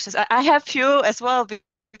other questions. I have few as well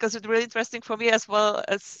because it's really interesting for me as well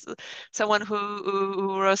as someone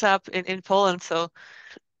who rose up in Poland. So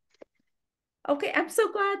okay, I'm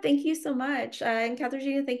so glad. Thank you so much. And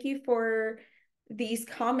Katarzyna, thank you for these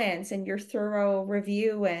comments and your thorough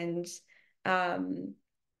review and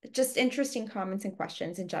just interesting comments and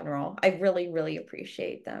questions in general. I really, really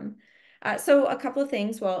appreciate them. So a couple of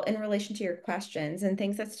things, well, in relation to your questions and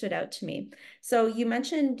things that stood out to me. So you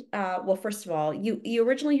mentioned, well, first of all, you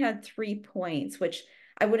originally had 3 points, which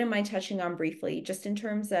I wouldn't mind touching on briefly, just in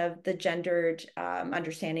terms of the gendered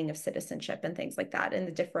understanding of citizenship and things like that, and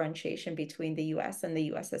the differentiation between the US and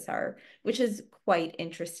the USSR, which is quite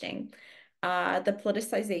interesting. The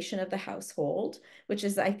politicization of the household, which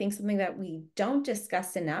is, I think, something that we don't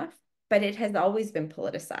discuss enough, but it has always been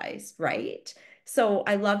politicized, right? So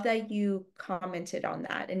I love that you commented on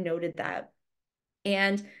that and noted that.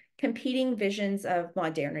 And competing visions of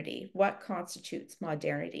modernity. What constitutes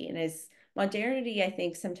modernity? And is modernity, I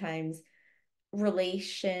think, sometimes in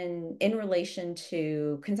relation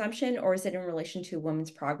to consumption, or is it in relation to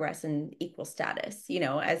women's progress and equal status,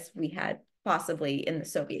 as we had possibly in the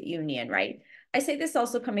Soviet Union, right? I say this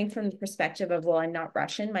also coming from the perspective of, well, I'm not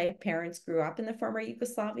Russian. My parents grew up in the former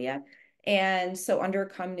Yugoslavia. And so under a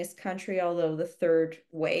communist country, although the third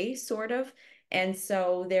way, sort of. And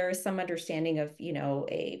so there is some understanding of,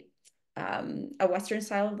 a Western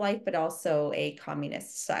style of life, but also a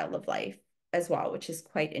communist style of life as well, which is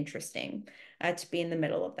quite interesting to be in the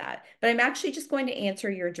middle of that. But I'm actually just going to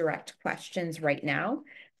answer your direct questions right now.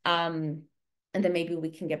 And then maybe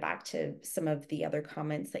we can get back to some of the other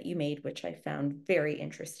comments that you made, which I found very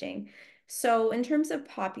interesting. So in terms of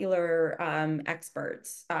popular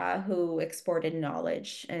experts who exported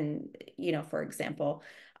knowledge and, for example,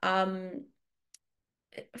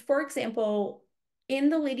 in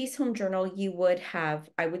the Ladies' Home Journal, you would have,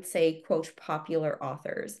 I would say, quote, popular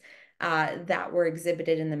authors. that were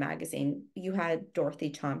exhibited in the magazine. You had Dorothy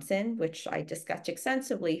Thompson, which I discussed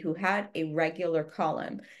extensively, who had a regular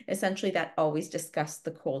column, essentially that always discussed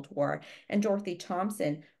the Cold War. And Dorothy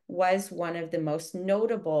Thompson was one of the most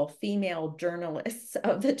notable female journalists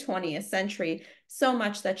of the 20th century, so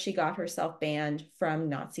much that she got herself banned from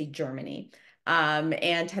Nazi Germany,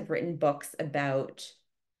 and had written books about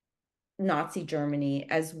Nazi Germany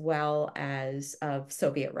as well as of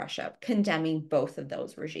Soviet Russia, condemning both of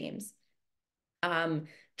those regimes. John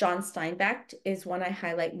Steinbeck is one I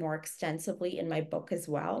highlight more extensively in my book as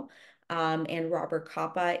well, and Robert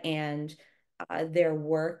Capa and their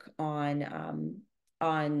work on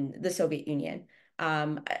the Soviet Union.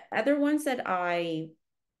 Other ones that I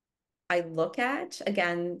look at,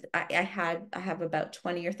 again, I have about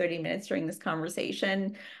 20 or 30 minutes during this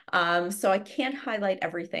conversation, so I can't highlight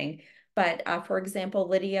everything. But for example,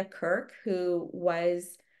 Lydia Kirk, who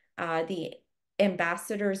was the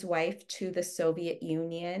ambassador's wife to the Soviet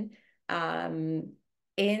Union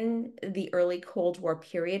in the early Cold War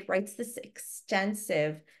period, writes this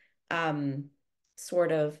extensive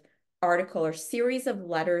sort of article or series of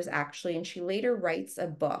letters, actually, and she later writes a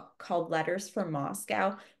book called Letters from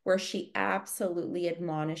Moscow, where she absolutely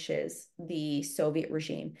admonishes the Soviet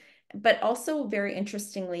regime, but also very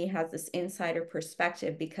interestingly has this insider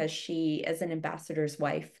perspective because she, as an ambassador's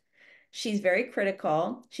wife, she's very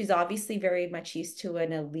critical. She's obviously very much used to an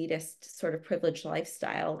elitist sort of privileged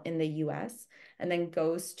lifestyle in the US, and then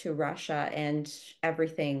goes to Russia and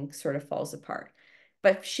everything sort of falls apart.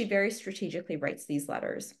 But she very strategically writes these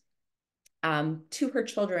letters to her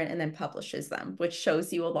children and then publishes them, which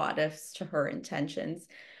shows you a lot as to her intentions.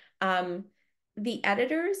 The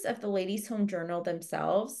editors of the Ladies' Home Journal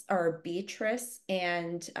themselves are Beatrice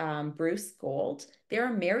and Bruce Gold. They're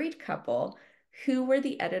a married couple who were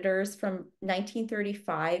the editors from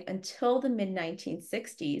 1935 until the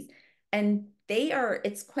mid-1960s. And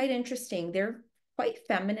it's quite interesting. They're quite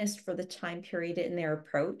feminist for the time period in their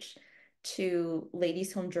approach to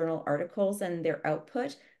Ladies' Home Journal articles and their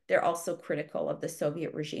output. They're also critical of the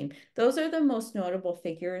Soviet regime. Those are the most notable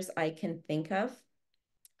figures I can think of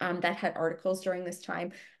that had articles during this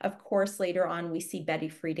time. Of course, later on, we see Betty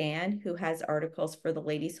Friedan, who has articles for the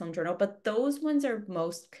Ladies' Home Journal, but those ones are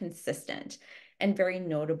most consistent and very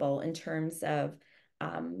notable in terms of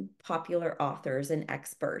popular authors and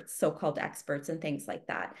experts, so-called experts and things like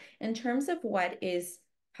that. In terms of what is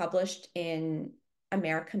published in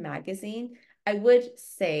America magazine, I would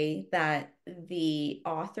say that the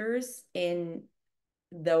authors in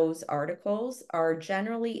those articles are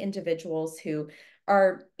generally individuals who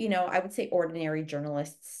are, I would say ordinary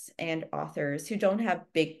journalists and authors who don't have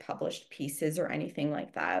big published pieces or anything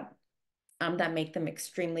like that, that make them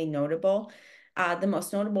extremely notable. The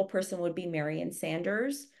most notable person would be Marion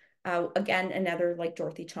Sanders. Again, another like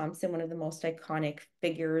Dorothy Thompson, one of the most iconic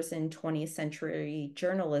figures in 20th century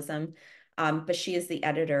journalism. But she is the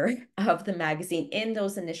editor of the magazine in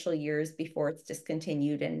those initial years before it's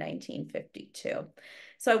discontinued in 1952.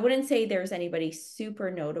 So I wouldn't say there's anybody super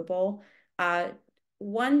notable.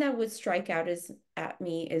 One that would strike out at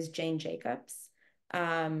me is Jane Jacobs,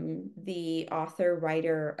 the author,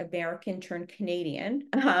 writer, American turned Canadian,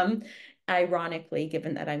 ironically,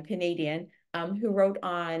 given that I'm Canadian, who wrote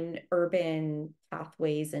on urban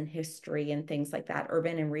pathways and history and things like that,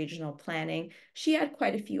 urban and regional planning. She had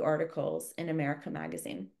quite a few articles in America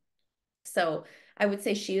magazine. So I would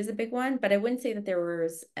say she is a big one, but I wouldn't say that there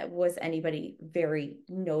was anybody very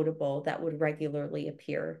notable that would regularly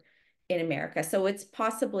appear in America. So it's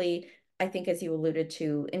possibly, I think, as you alluded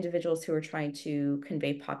to, individuals who are trying to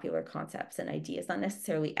convey popular concepts and ideas, not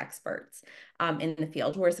necessarily experts in the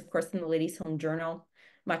field. Whereas, of course, in the Ladies' Home Journal,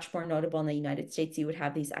 much more notable in the United States, you would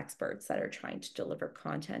have these experts that are trying to deliver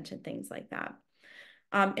content and things like that.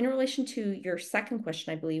 In relation to your second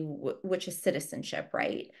question, I believe, which is citizenship,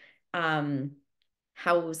 right?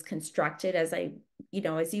 How it was constructed, as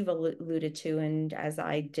you've alluded to, and as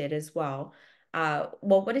I did as well.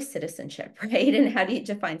 Well, what is citizenship, right? And how do you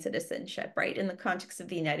define citizenship, right? In the context of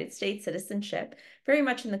the United States, citizenship, very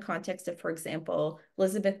much in the context of, for example,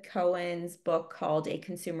 Elizabeth Cohen's book called A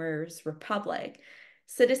Consumer's Republic.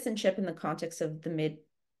 Citizenship in the context of the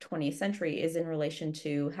mid-20th century is in relation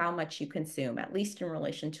to how much you consume, at least in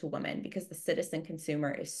relation to women, because the citizen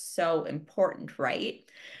consumer is so important, right?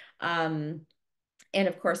 And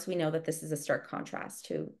of course, we know that this is a stark contrast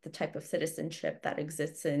to the type of citizenship that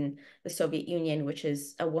exists in the Soviet Union, which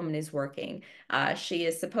is a woman is working. She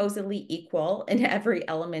is supposedly equal in every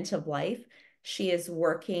element of life. She is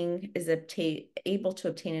working, is able to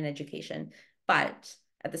obtain an education, but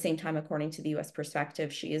At the same time, according to the US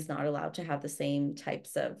perspective, she is not allowed to have the same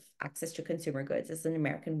types of access to consumer goods as an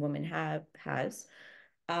American woman has.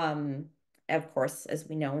 Of course, as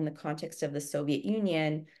we know, in the context of the Soviet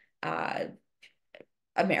Union,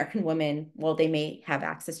 American women, well, they may have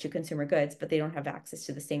access to consumer goods, but they don't have access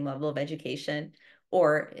to the same level of education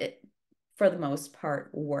or, for the most part,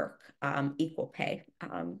 work, equal pay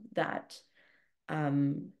that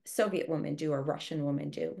Soviet women do or Russian women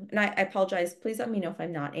do. And I apologize, please let me know if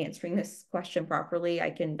I'm not answering this question properly.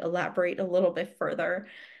 I can elaborate a little bit further.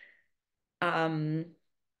 And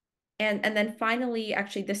then finally,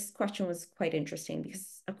 actually, this question was quite interesting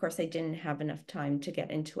because, of course, I didn't have enough time to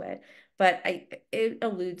get into it, but it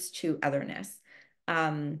alludes to otherness.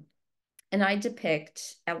 And I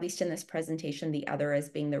depict, at least in this presentation, the other as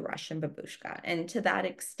being the Russian babushka. And to that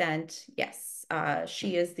extent, yes,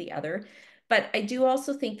 she is the other. But I do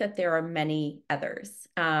also think that there are many others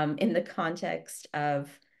in the context of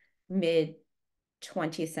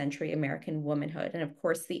mid-20th century American womanhood. And of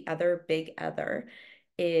course, the other big other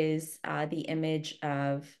is the image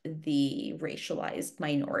of the racialized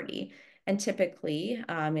minority. And typically,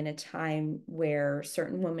 in a time where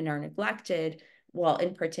certain women are neglected, well,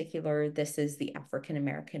 in particular, this is the African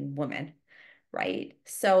American woman, right?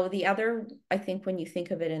 So the other, I think, when you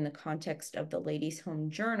think of it in the context of the Ladies'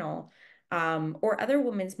 Home Journal, or other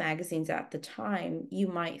women's magazines at the time, you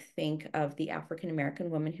might think of the African American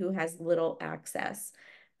woman who has little access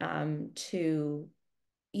to,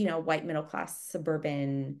 white middle class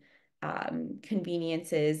suburban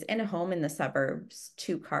conveniences and a home in the suburbs,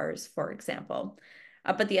 2 cars, for example.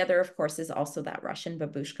 But the other, of course, is also that Russian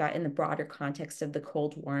babushka in the broader context of the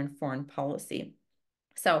Cold War and foreign policy.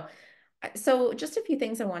 So just a few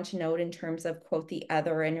things I want to note in terms of, quote, the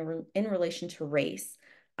other in relation to race.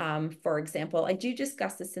 For example, I do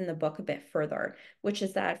discuss this in the book a bit further, which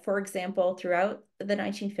is that, for example, throughout the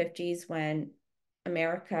 1950s, when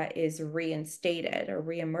America is reinstated or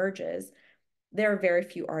reemerges, there are very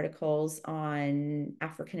few articles on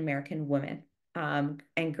African American women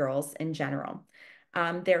and girls in general.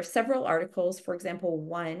 There are several articles, for example,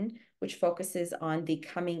 one which focuses on the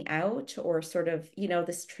coming out or sort of,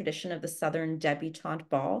 this tradition of the Southern debutante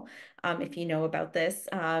ball, if you know about this,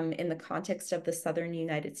 in the context of the Southern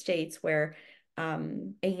United States, where a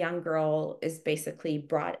young girl is basically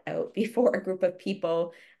brought out before a group of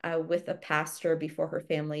people with a pastor, before her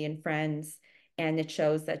family and friends. And it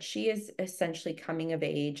shows that she is essentially coming of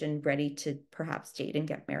age and ready to perhaps date and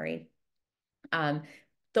get married.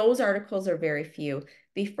 Those articles are very few.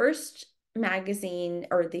 The first magazine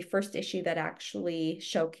or the first issue that actually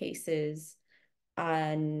showcases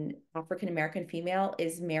an African-American female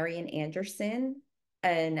is Marian Anderson,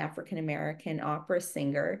 an African-American opera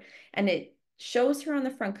singer. And it shows her on the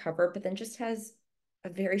front cover, but then just has a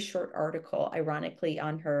very short article, ironically,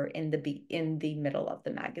 on her in the middle of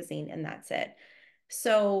the magazine, and that's it.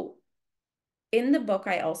 So in the book,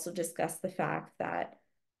 I also discuss the fact that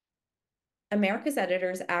America's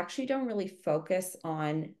editors actually don't really focus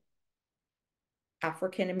on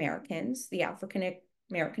African Americans, the African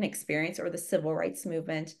American experience, or the civil rights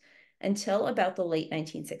movement until about the late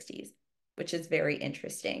 1960s, which is very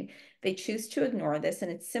interesting. They choose to ignore this,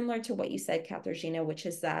 and it's similar to what you said, Katarzyna, which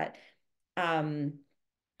is that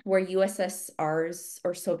where USSR's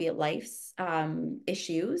or Soviet life's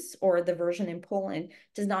issues, or the version in Poland,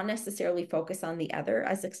 does not necessarily focus on the other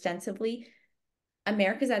as extensively,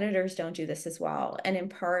 America's editors don't do this as well. And in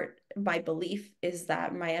part, my belief is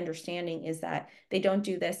that, my understanding is that they don't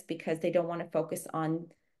do this because they don't want to focus on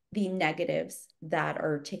the negatives that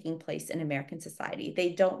are taking place in American society. They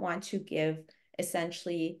don't want to give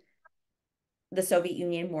essentially the Soviet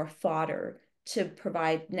Union more fodder to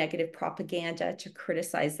provide negative propaganda, to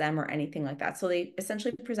criticize them or anything like that. So they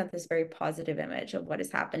essentially present this very positive image of what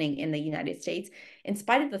is happening in the United States, in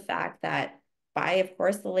spite of the fact that by, of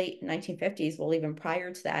course, the late 1950s, well, even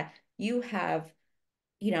prior to that, you have,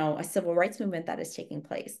 a civil rights movement that is taking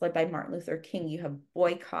place, led by Martin Luther King. You have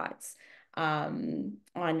boycotts on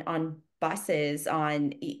buses,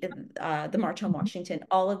 on the March on Washington,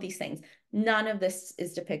 all of these things. None of this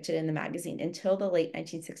is depicted in the magazine until the late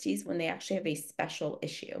 1960s, when they actually have a special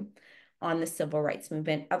issue on the civil rights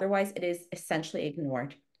movement. Otherwise, it is essentially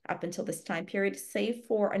ignored up until this time period, save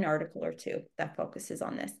for an article or two that focuses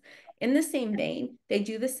on this. In the same vein, they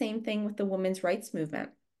do the same thing with the women's rights movement.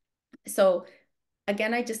 So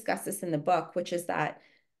again, I discuss this in the book, which is that,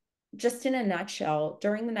 just in a nutshell,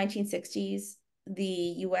 during the 1960s,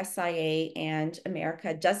 the USIA and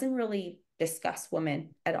America doesn't really discuss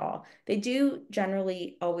women at all. They do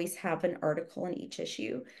generally always have an article in each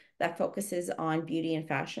issue that focuses on beauty and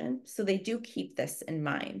fashion. So they do keep this in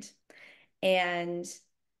mind. And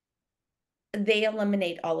they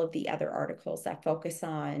eliminate all of the other articles that focus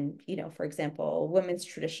on, for example, women's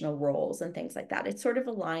traditional roles and things like that. It's sort of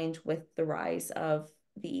aligned with the rise of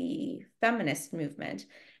the feminist movement,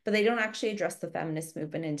 but they don't actually address the feminist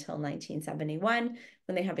movement until 1971,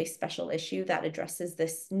 when they have a special issue that addresses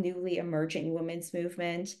this newly emerging women's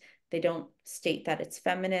movement. They don't state that it's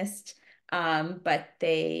feminist, but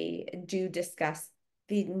they do discuss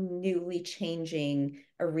the newly changing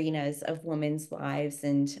arenas of women's lives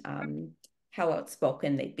and how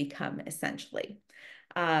outspoken they've become, essentially.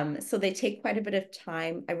 So they take quite a bit of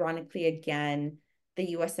time. Ironically, again,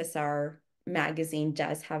 the USSR magazine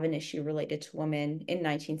does have an issue related to women in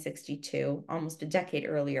 1962, almost a decade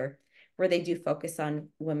earlier, where they do focus on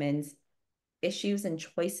women's issues and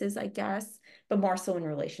choices, I guess, but more so in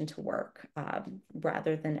relation to work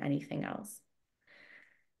rather than anything else.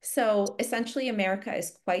 So essentially, America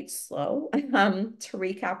is quite slow to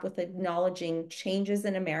recap with acknowledging changes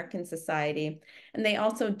in American society. And they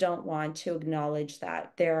also don't want to acknowledge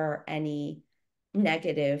that there are any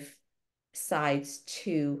negative sides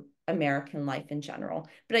to American life in general.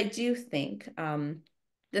 But I do think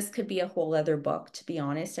this could be a whole other book, to be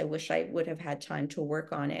honest. I wish I would have had time to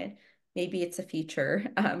work on it. Maybe it's a future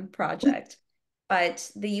project. But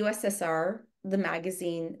the USSR, the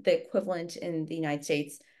magazine, the equivalent in the United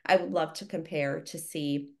States, I would love to compare to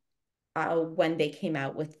see when they came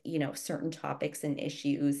out with, certain topics and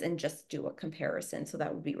issues and just do a comparison. So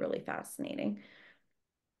that would be really fascinating.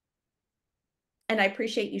 And I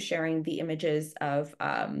appreciate you sharing the images of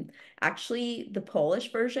actually the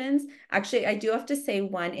Polish versions. Actually, I do have to say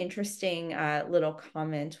one interesting little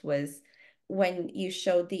comment was when you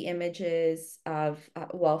showed the images of,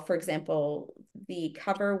 well, for example, the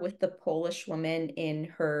cover with the Polish woman in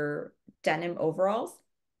her denim overalls.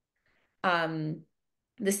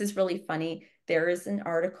 This is really funny. There is an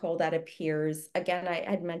article that appears, again, I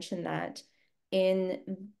had mentioned that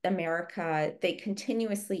in America, they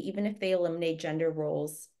continuously, even if they eliminate gender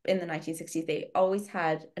roles in the 1960s, they always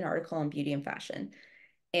had an article on beauty and fashion.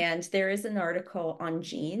 And there is an article on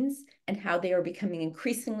jeans and how they are becoming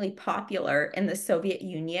increasingly popular in the Soviet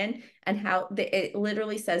Union, and how it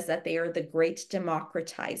literally says that they are the great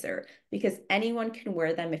democratizer, because anyone can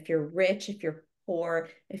wear them if you're rich, if you're poor,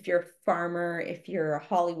 if you're a farmer, if you're a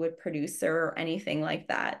Hollywood producer or anything like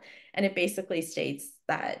that. And it basically states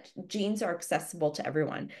that jeans are accessible to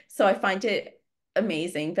everyone. So I find it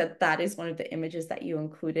amazing that that is one of the images that you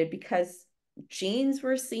included, because jeans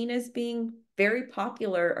were seen as being very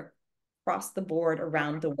popular across the board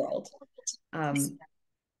around the world. Thank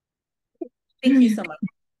you so much.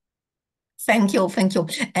 Thank you, thank you.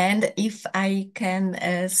 And if I can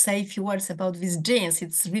say a few words about these jeans,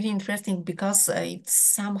 it's really interesting because it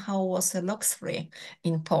somehow was a luxury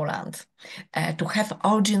in Poland to have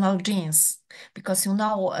original jeans. Because,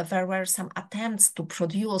 there were some attempts to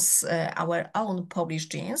produce our own Polish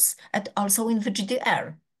jeans, and also in the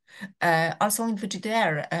GDR. Also in the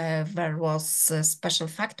GDR, there was a special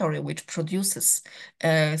factory which produces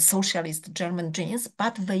socialist German jeans,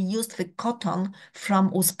 but they used the cotton from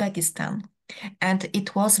Uzbekistan. And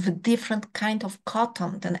it was the different kind of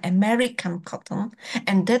cotton than American cotton.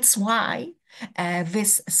 And that's why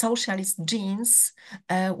this socialist jeans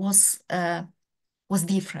was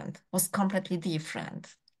different, was completely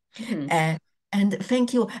different. Mm-hmm. And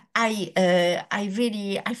thank you. I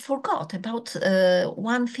forgot about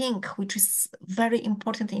one thing which is very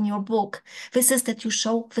important in your book. This is that you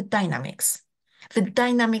show the dynamics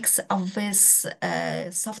of this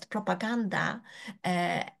soft propaganda,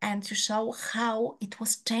 and you show how it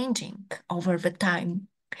was changing over the time.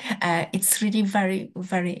 It's really very,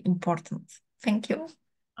 very important. Thank you.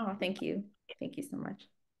 Oh, thank you. Thank you so much.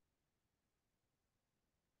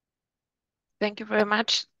 Thank you very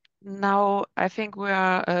much. Now, I think we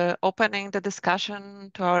are opening the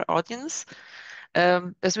discussion to our audience.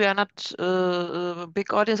 As we are not a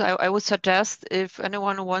big audience, I would suggest if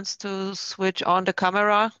anyone wants to switch on the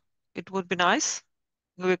camera, it would be nice.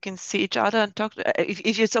 We can see each other and talk.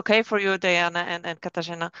 If it's okay for you, Diana and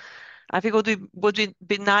Katarzyna, I think it would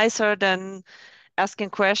be nicer than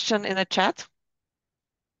asking question in a chat.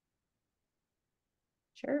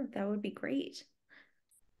 Sure, that would be great.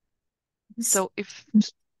 So if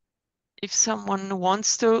someone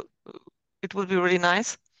wants to, it would be really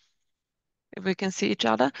nice if we can see each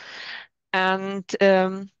other. And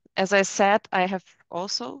as I said, I have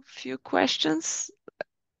also a few questions.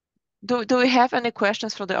 Do we have any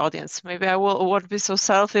questions from the audience? Maybe I won't be so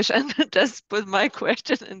selfish and just put my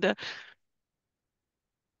question in the.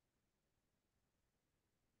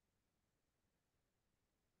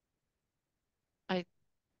 I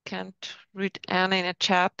can't read any in a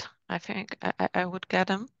chat. I think I would get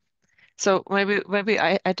them. So maybe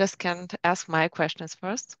I just can ask my questions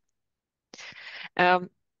first.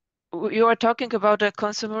 You are talking about the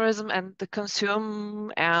consumerism and the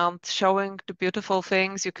consume and showing the beautiful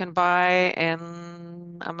things you can buy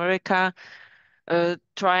in America,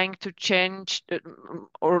 trying to change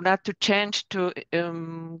or not to change to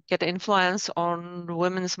get influence on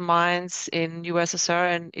women's minds in USSR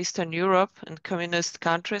and Eastern Europe and communist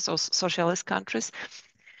countries or socialist countries.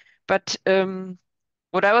 But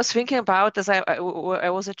what I was thinking about as I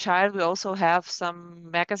was a child, we also have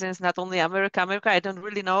some magazines, not only America, I don't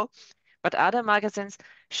really know, but other magazines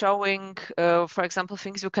showing, for example,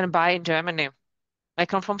 things you can buy in Germany. I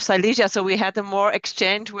come from Silesia, so we had a more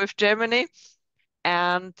exchange with Germany.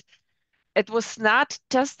 And it was not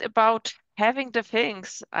just about having the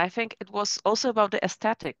things. I think it was also about the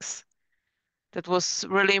aesthetics. That was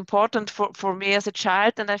really important for me as a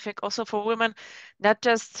child, and I think also for women, not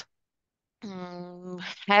just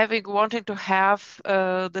wanting to have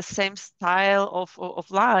the same style of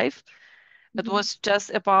life. It was just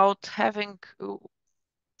about having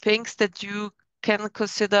things that you can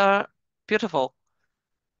consider beautiful.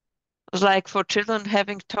 Like for children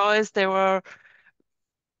having toys, they were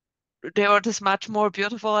just much more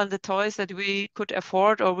beautiful than the toys that we could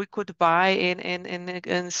afford or we could buy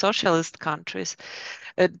in socialist countries.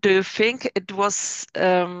 Do you think it was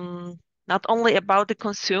not only about the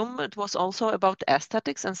consume, it was also about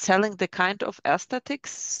aesthetics and selling the kind of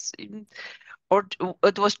aesthetics, or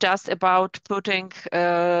it was just about putting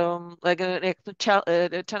channeling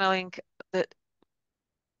the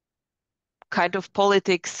kind of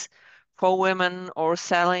politics for women or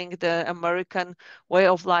selling the American way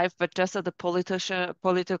of life, but just at the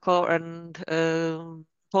political and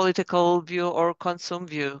political view or consume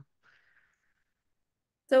view?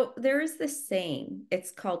 So there is this saying,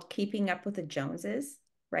 it's called keeping up with the Joneses,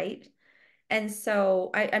 right? And so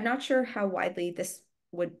I'm not sure how widely this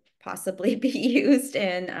would possibly be used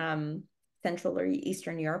in Central or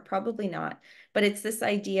Eastern Europe, probably not. But it's this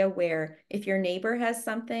idea where if your neighbor has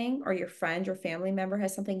something or your friend or family member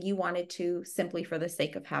has something, you wanted to simply for the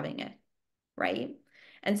sake of having it, right?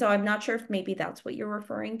 And so I'm not sure if maybe that's what you're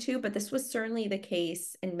referring to, but this was certainly the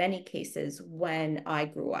case in many cases when I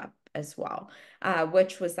grew up as well,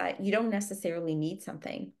 which was that you don't necessarily need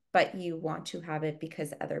something, but you want to have it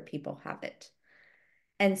because other people have it.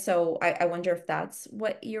 And so I wonder if that's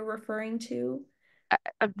what you're referring to.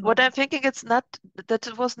 What I'm thinking, it's not that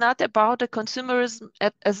it was not about the consumerism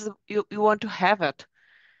as you want to have it.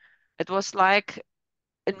 It was like,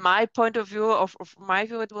 in my point of view, of my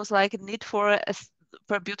view, it was like a need for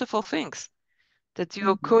beautiful things that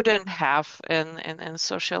you Mhm. couldn't have in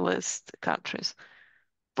socialist countries.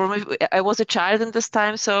 For me, I was a child in this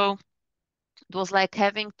time, so it was like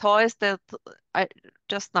having toys that I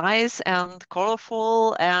just nice and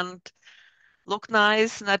colorful and look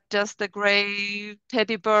nice, not just a gray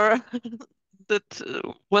teddy bear that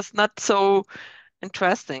was not so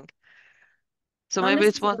interesting. So Not maybe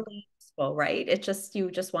it's one. necessarily useful, right? It just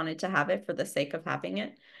you just wanted to have it for the sake of having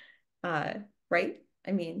it. Uh, right?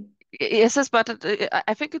 I mean, Yes, yes, but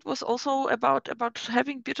I think it was also about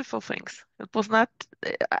having beautiful things. It was not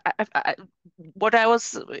what I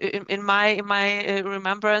was in my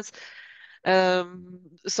remembrance.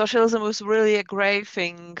 Socialism was really a gray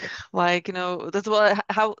thing, like that's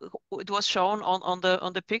how it was shown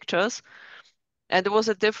on the pictures. And there was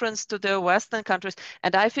a difference to the Western countries.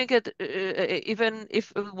 And I think even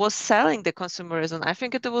if it was selling the consumerism, I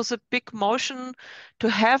think it was a big motion to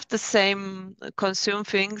have the same consume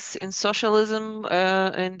things in socialism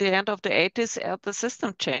in the end of the 80s. The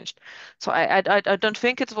system changed. So I don't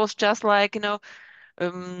think it was just like,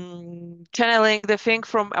 channeling the thing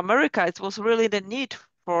from America. It was really the need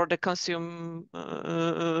for the consume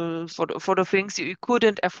for the things you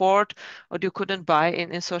couldn't afford or you couldn't buy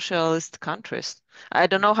in socialist countries. I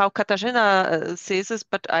don't know how Katarzyna sees this,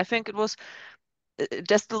 but I think it was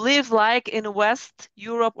just to live like in West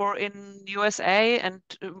Europe or in USA, and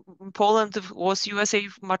Poland was USA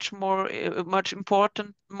much more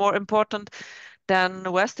important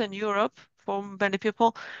than Western Europe for many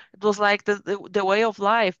people. It was like the way of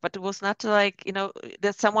life, but it was not like,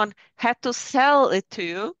 that someone had to sell it to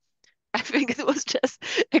you. I think it was just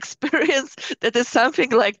experience that is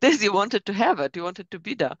something like this. You wanted to have it, you wanted to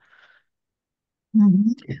be there.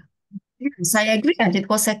 Mhm. Yes, I agree. And it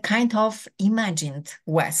was a kind of imagined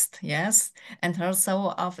West, yes, and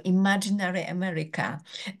also of imaginary America.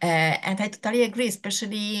 And I totally agree,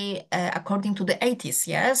 especially according to the 80s,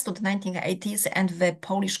 yes, to the 1980s and the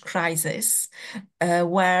Polish crisis,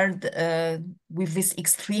 where with these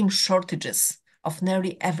extreme shortages of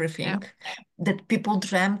nearly everything, that people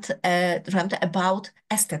dreamt about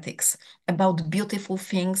aesthetics, about beautiful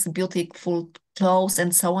things, beautiful clothes,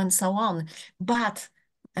 and so on and so on. But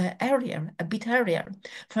a bit earlier,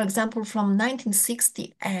 for example, from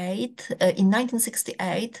 1968, in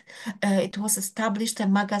 1968, it was established a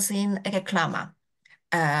magazine, Reklama.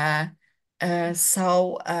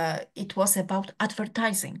 So it was about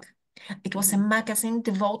advertising. It was a magazine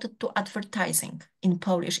devoted to advertising in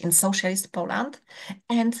Polish, in socialist Poland,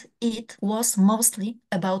 and it was mostly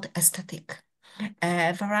about aesthetic.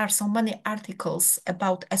 There are so many articles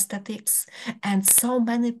about aesthetics and so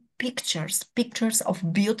many pictures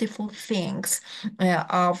of beautiful things,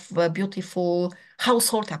 of beautiful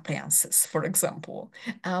household appliances, for example,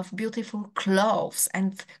 of beautiful clothes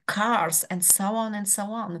and cars and so on and so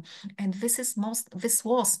on. And this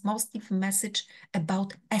was mostly the message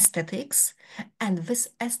about aesthetics, and this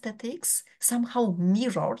aesthetics somehow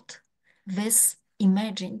mirrored this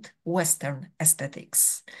imagined Western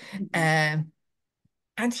aesthetics.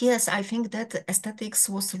 And yes, I think that aesthetics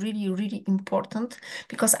was really, really important,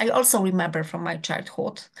 because I also remember from my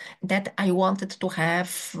childhood that I wanted to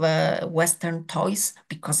have Western toys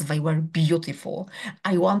because they were beautiful.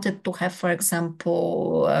 I wanted to have, for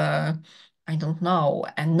example, I don't know,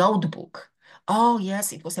 a notebook. Oh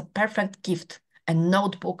yes, it was a perfect gift. A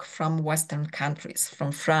notebook from Western countries,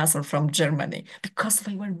 from France or from Germany, because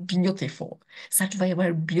they were beautiful. Such they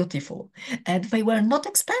were beautiful. And they were not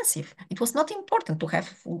expensive. It was not important to have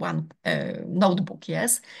one notebook,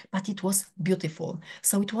 yes, but it was beautiful.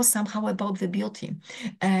 So it was somehow about the beauty.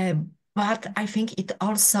 But I think it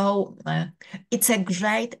also, it's a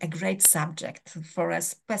great subject for a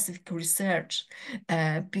specific research,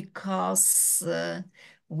 because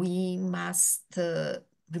we must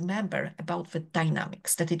remember about the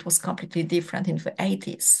dynamics, that it was completely different in the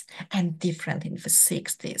 80s and different in the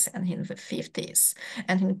 60s and in the 50s.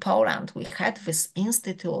 And in Poland, we had this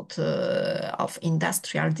Institute of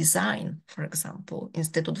Industrial Design, for example,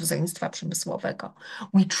 Instytut Wzornictwa Przemysłowego,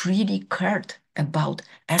 which really cared about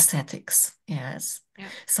aesthetics. Yes.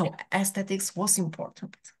 So aesthetics was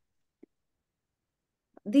important.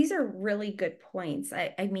 These are really good points.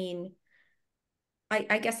 I mean,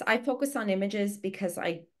 I guess I focus on images because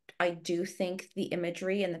I do think the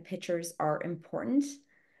imagery and the pictures are important.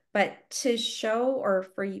 But to show, or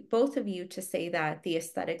for you, both of you to say that the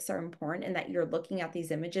aesthetics are important and that you're looking at these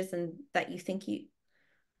images and that you think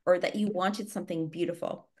or that you wanted something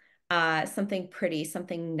beautiful, something pretty,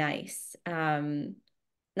 something nice.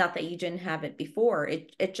 Not that you didn't have it before.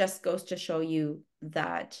 It just goes to show you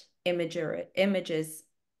that images,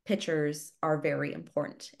 pictures are very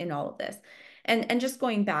important in all of this. And just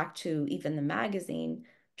going back to even the magazine,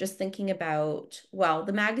 just thinking about, well,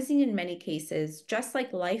 the magazine in many cases, just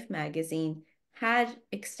like Life magazine, had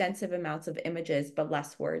extensive amounts of images, but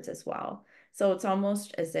less words as well. So it's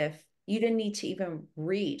almost as if you didn't need to even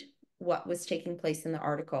read what was taking place in the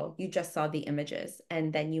article. You just saw the images,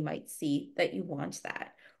 and then you might see that you want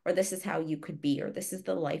that, or this is how you could be, or this is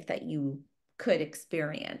the life that you could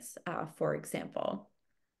experience, for example.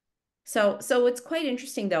 So it's quite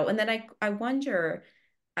interesting though. And then I wonder,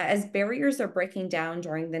 as barriers are breaking down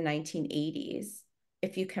during the 1980s,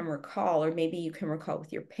 if you can recall, or maybe you can recall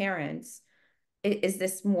with your parents, is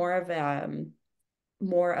this more of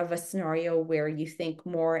a scenario where you think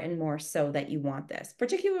more and more so that you want this,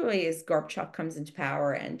 particularly as Gorbachev comes into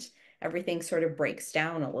power and everything sort of breaks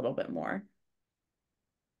down a little bit more?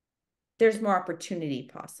 There's more opportunity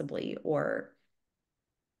possibly, or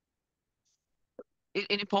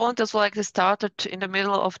in Poland as well, like it started in the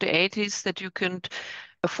middle of the 80s that you can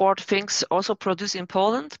afford things also produced in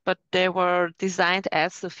Poland, but they were designed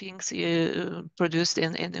as the things produced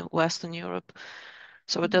in Western Europe.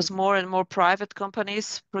 So there's more and more private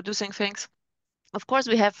companies producing things. Of course,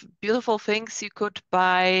 we have beautiful things you could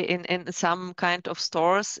buy in some kind of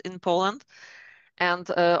stores in Poland, and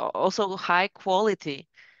also high quality.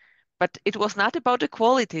 But it was not about the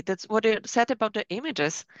quality. That's what it said about the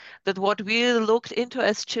images. That what we looked into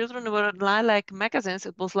as children were not like magazines.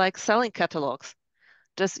 It was like selling catalogs.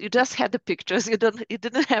 You just had the pictures. You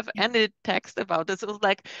didn't have any text about it. So it was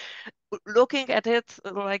like looking at it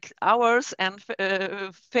like hours and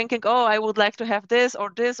thinking, oh, I would like to have this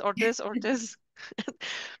or this or this or this.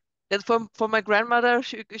 And for my grandmother,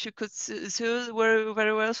 she could sew very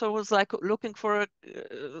very well. So it was like looking for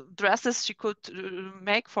dresses she could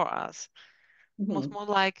make for us. It was more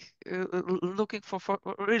like looking for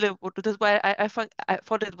really. That's why I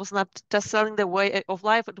thought it was not just selling the way of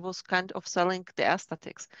life. It was kind of selling the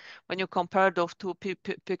aesthetics. When you compare those two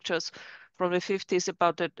pictures from the 50s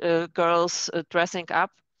about the girls dressing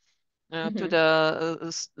up, to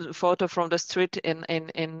the photo from the street in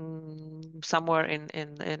somewhere in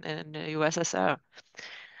the USSR.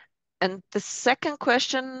 And the second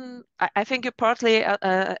question, I think you partly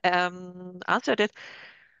answered it.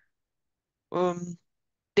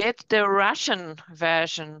 Did the Russian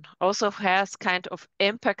version also has kind of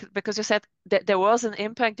impact, because you said that there was an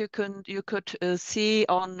impact you could see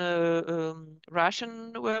on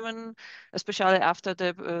Russian women, especially after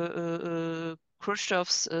the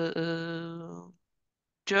Khrushchev's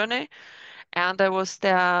journey, and there was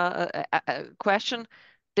the question: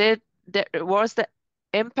 was the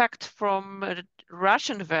impact from the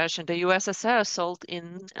Russian version, the USSR, sold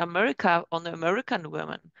in America on American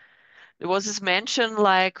women? Was this mentioned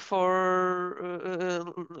like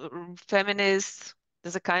for feminists?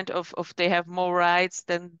 There's a kind of they have more rights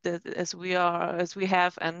than as we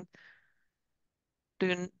have, and do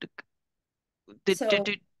you, So,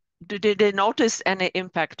 did they notice any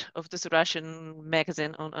impact of this Russian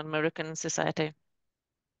magazine on American society?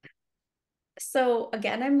 so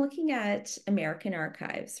again, I'm looking at American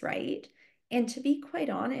archives, right? And to be quite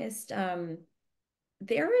honest,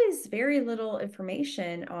 there is very little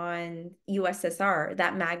information on USSR,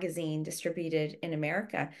 that magazine distributed in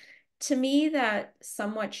America. To me, that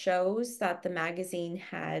somewhat shows that the magazine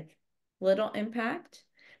had little impact,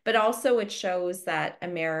 but also it shows that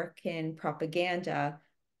American propaganda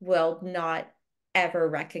will not ever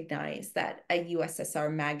recognize that a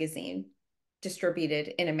USSR magazine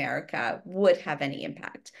distributed in America would have any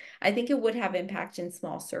impact. I think it would have impact in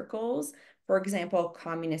small circles. For example,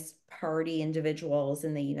 Communist Party individuals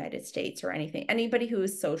in the United States or anybody who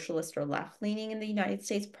is socialist or left leaning in the United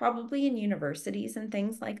States, probably in universities and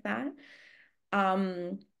things like that.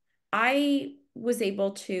 I was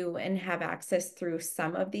able to and have access through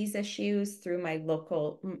some of these issues through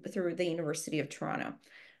through the University of Toronto.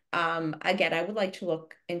 Again, I would like to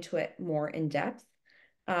look into it more in depth.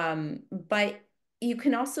 But you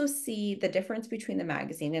can also see the difference between the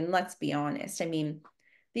magazine, and let's be honest, I mean,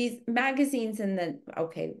 these magazines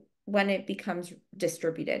when it becomes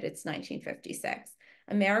distributed, it's 1956.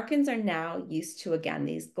 Americans are now used to, again,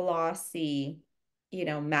 these glossy,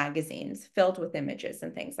 magazines filled with images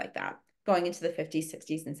and things like that, going into the 50s,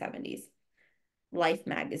 60s, and 70s. Life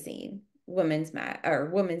magazine, women's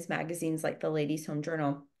magazines like the Ladies' Home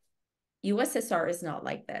Journal. USSR is not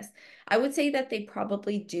like this. I would say that they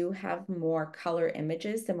probably do have more color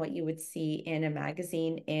images than what you would see in a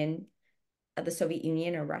magazine in the Soviet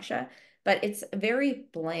Union or Russia, but it's a very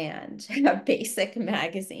bland, basic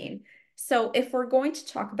magazine. So if we're going to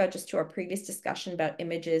talk about, just to our previous discussion about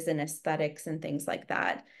images and aesthetics and things like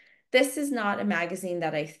that, this is not a magazine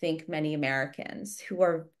that I think many Americans who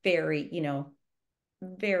are very,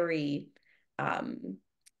 very, I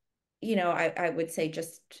would say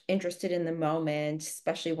just interested in the moment,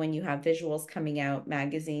 especially when you have visuals coming out,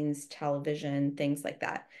 magazines, television, things like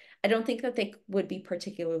that. I don't think that they would be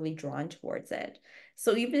particularly drawn towards it.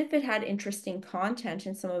 So even if it had interesting content,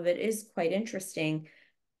 and some of it is quite interesting,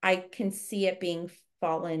 I can see it being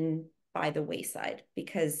fallen by the wayside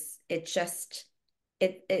because it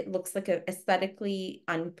looks like a aesthetically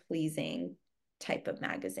unpleasing type of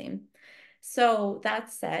magazine. So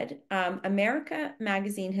that said, America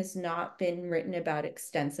magazine has not been written about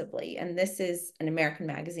extensively, and this is an American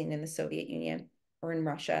magazine in the Soviet Union or in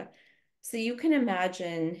Russia. So you can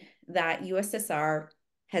imagine that USSR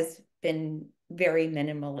has been very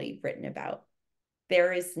minimally written about.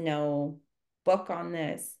 There is no book on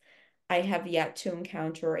this. I have yet to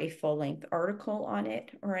encounter a full-length article on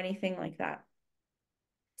it or anything like that.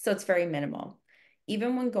 So it's very minimal.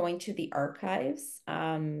 Even when going to the archives,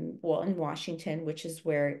 in Washington, which is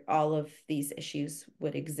where all of these issues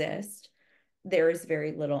would exist, there is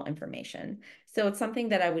very little information. So it's something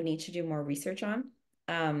that I would need to do more research on,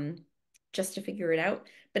 just to figure it out.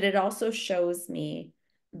 But it also shows me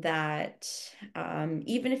that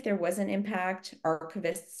even if there was an impact,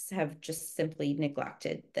 archivists have just simply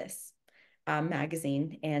neglected this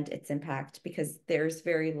magazine and its impact, because there's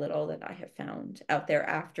very little that I have found out there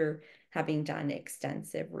after having done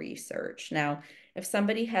extensive research. Now, if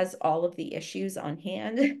somebody has all of the issues on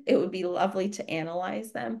hand, it would be lovely to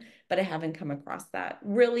analyze them, but I haven't come across that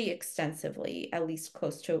really extensively, at least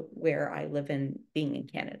close to where I live in, being in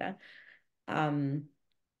Canada.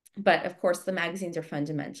 But of course, the magazines are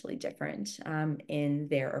fundamentally different in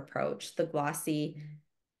their approach. The glossy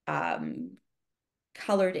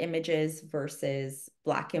colored images versus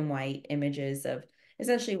black and white images of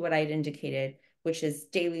essentially what I'd indicated, which is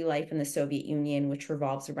daily life in the Soviet Union, which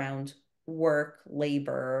revolves around work,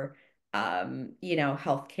 labor,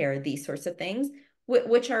 healthcare, these sorts of things,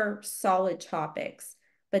 which are solid topics.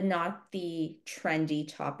 but not the trendy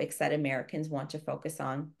topics that Americans want to focus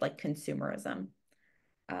on, like consumerism,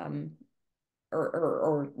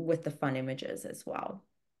 or with the fun images as well.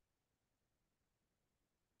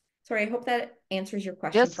 Sorry, I hope that answers your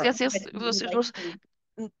question. Yes, yes, yes. It was.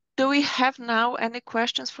 Do we have now any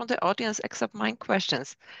questions from the audience except mine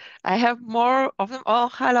questions? I have more of them. Oh,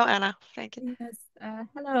 hello, Anna. Thank you. Yes.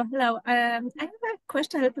 Hello. I have a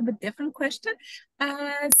question, a little bit different question.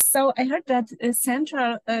 So I heard that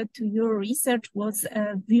central to your research was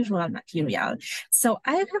visual material. So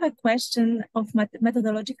I have a question of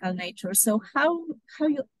methodological nature. So how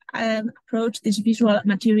you approach this visual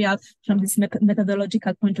material from this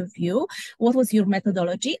methodological point of view? What was your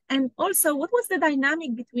methodology? And also, what was the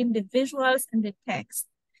dynamic between the visuals and the text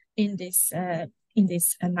in this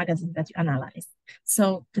magazine that you analyzed?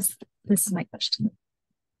 So this is my question.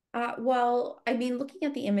 Well, I mean, looking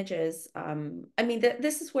at the images, I mean,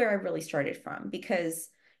 this is where I really started from, because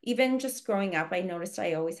even just growing up, I noticed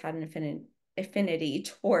I always had an affinity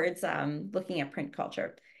towards looking at print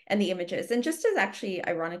culture and the images. And just as actually,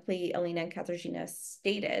 ironically, Alina and Katarzyna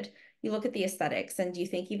stated, you look at the aesthetics and you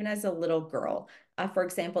think, even as a little girl, for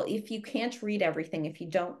example, if you can't read everything, if you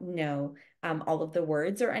don't know all of the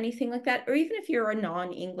words or anything like that, or even if you're a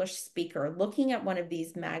non-English speaker, looking at one of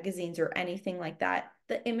these magazines or anything like that,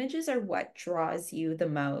 the images are what draws you the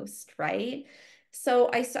most, right? So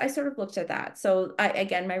I sort of looked at that. So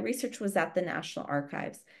again, my research was at the National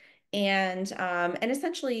Archives. And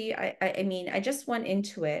essentially, I mean, I just went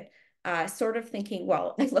into it sort of thinking,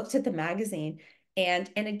 well, I looked at the magazine, and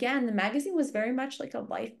again, the magazine was very much like a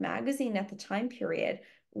life magazine at the time period,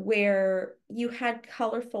 where you had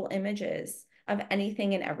colorful images of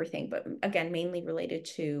anything and everything, but again, mainly related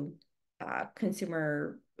to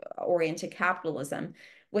consumer-oriented capitalism,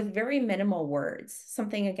 with very minimal words,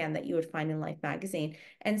 something again that you would find in Life magazine.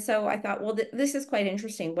 And so I thought, well, this is quite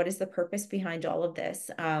interesting. What is the purpose behind all of this?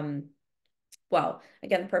 Well,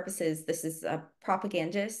 again, the purpose is, this is a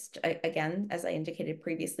propagandist, again, as I indicated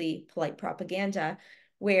previously, polite propaganda,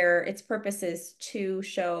 where its purpose is to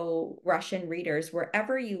show Russian readers,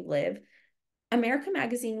 wherever you live, America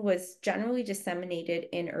magazine was generally disseminated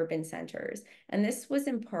in urban centers. And this was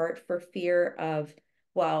in part for fear of,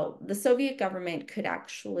 well, the Soviet government could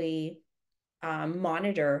actually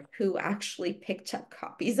monitor who actually picked up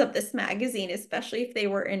copies of this magazine, especially if they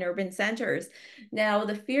were in urban centers. Now,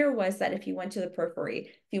 the fear was that if you went to the periphery,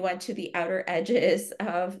 if you went to the outer edges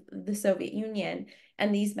of the Soviet Union,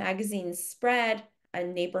 and these magazines spread, a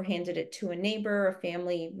neighbor handed it to a neighbor, a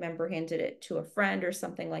family member handed it to a friend or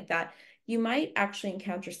something like that, you might actually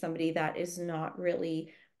encounter somebody that is not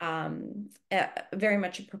really very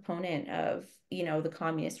much a proponent of, you know, the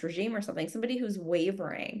communist regime or something, somebody who's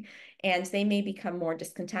wavering, and they may become more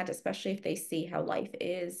discontent, especially if they see how life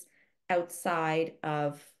is outside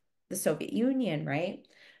of the Soviet Union, right?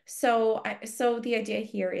 So the idea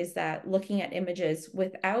here is that looking at images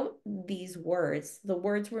without these words, the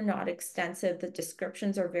words were not extensive, the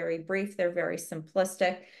descriptions are very brief, they're very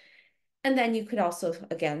simplistic. And then you could also,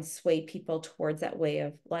 again, sway people towards that way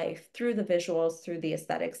of life through the visuals, through the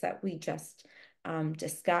aesthetics that we just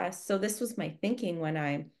discussed. So this was my thinking when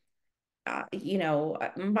I, you know,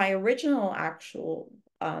 my original actual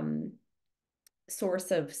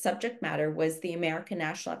source of subject matter was the American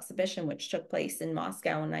National Exhibition, which took place in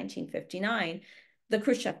Moscow in 1959, the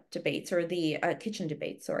Khrushchev debates, or the kitchen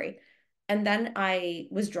debates, sorry. And then I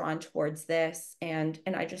was drawn towards this, and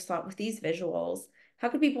I just thought, with these visuals, how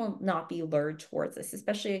could people not be lured towards this?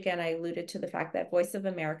 Especially, again, I alluded to the fact that Voice of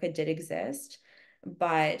America did exist,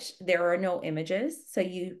 but there are no images. So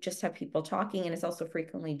you just have people talking, and it's also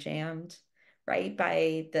frequently jammed, right,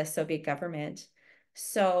 by the Soviet government.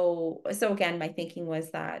 So again, my thinking was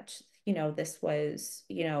that, you know, this was,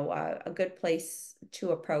 you know, a good place to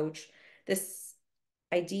approach this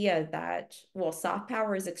idea that, well, soft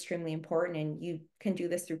power is extremely important, and you can do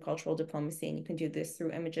this through cultural diplomacy, and you can do this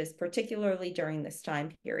through images, particularly during this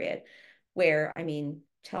time period where, I mean,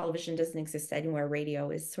 television doesn't exist anywhere,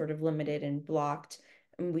 radio is sort of limited and blocked,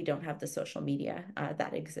 and we don't have the social media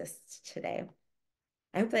that exists today.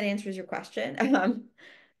 I hope that answers your question.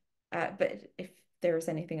 But if there's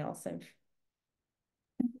anything else, Okay,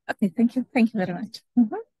 thank you very much.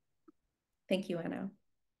 Thank you, Anna.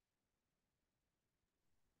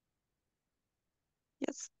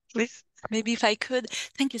 Yes, please. Maybe if I could,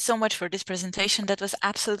 thank you so much for this presentation. That was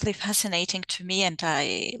absolutely fascinating to me, and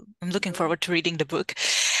I'm looking forward to reading the book.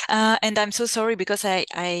 And I'm so sorry because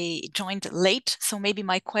I joined late, so maybe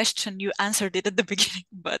my question, you answered it at the beginning,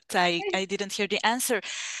 but I didn't hear the answer,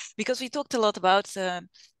 because we talked a lot about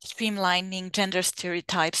streamlining gender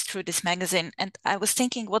stereotypes through this magazine. And I was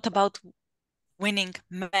thinking, what about winning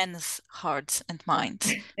men's hearts and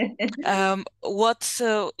minds.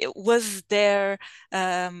 Was there,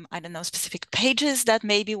 I don't know, specific pages that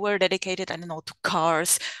maybe were dedicated, I don't know, to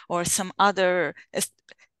cars or some other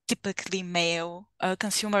typically male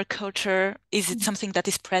consumer culture? Is it something that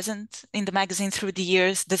is present in the magazine through the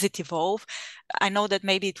years? Does it evolve? I know that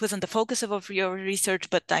maybe it wasn't the focus of your research,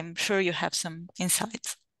 but I'm sure you have some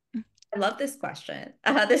insights. I love this question.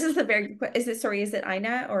 This is a very good question. Is it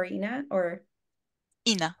Ina or Ina or?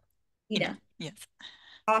 Ina. Ina. Yes.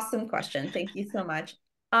 Awesome question. Thank you so much.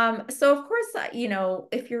 So of course, you know,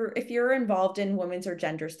 if you're involved in women's or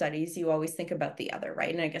gender studies, you always think about the other,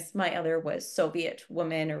 right? And I guess my other was Soviet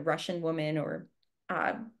woman or Russian woman or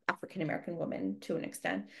African-American woman to an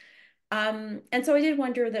extent. And so I did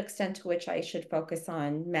wonder the extent to which I should focus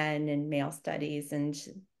on men and male studies and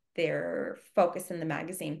their focus in the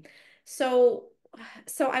magazine. So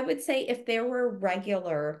I would say if there were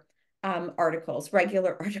regular articles,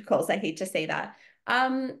 I hate to say that,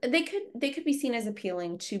 they could be seen as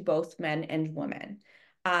appealing to both men and women.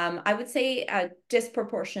 I would say a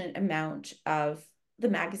disproportionate amount of the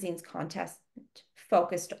magazine's content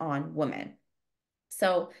focused on women.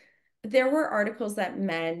 So there were articles that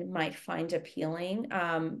men might find appealing,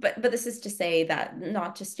 but this is to say that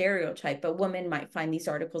not to stereotype, but women might find these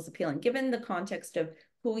articles appealing, given the context of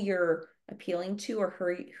who you're appealing to or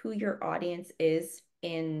who your audience is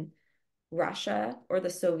in Russia or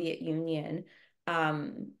the Soviet Union.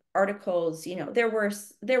 Articles, you know, there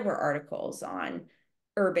were articles on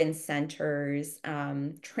urban centers,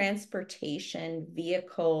 transportation,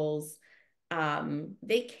 vehicles,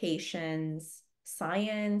 vacations,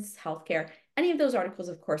 science, healthcare. Any of those articles,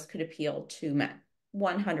 of course, could appeal to men,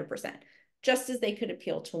 100%, just as they could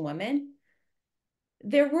appeal to women.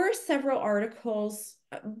 There were several articles,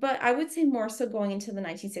 but I would say more so going into the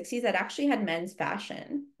 1960s that actually had men's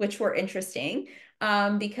fashion, which were interesting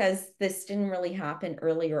because this didn't really happen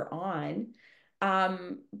earlier on.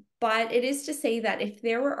 But it is to say that if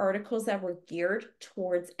there were articles that were geared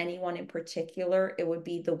towards anyone in particular, it would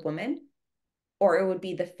be the woman or it would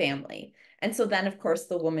be the family. And so then, of course,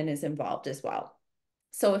 the woman is involved as well.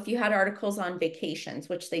 So if you had articles on vacations,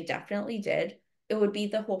 which they definitely did, it would be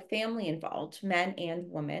the whole family involved, men and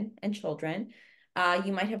women and children.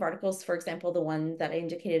 You might have articles, for example, the one that I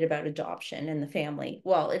indicated about adoption and the family.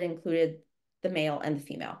 Well, it included the male and the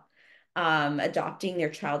female adopting their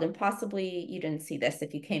child. And possibly you didn't see this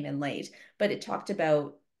if you came in late, but it talked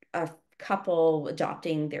about a couple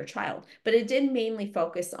adopting their child. But it did mainly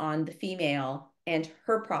focus on the female and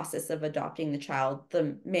her process of adopting the child.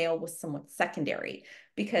 The male was somewhat secondary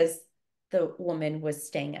because the woman was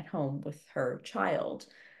staying at home with her child.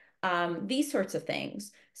 These sorts of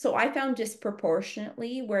things. So I found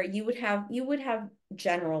disproportionately where you would have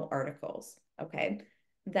general articles, okay,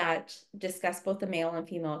 that discuss both the male and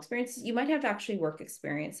female experiences. You might have actually work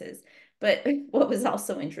experiences. But what was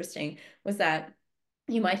also interesting was that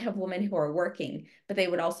you might have women who are working, but they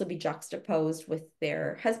would also be juxtaposed with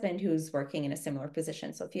their husband who's working in a similar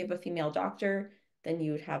position. So if you have a female doctor, then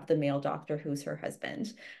you would have the male doctor who's her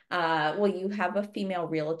husband. Well, you have a female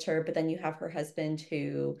realtor, but then you have her husband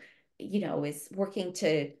who, you know, is working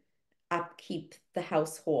to upkeep the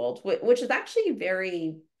household, which is actually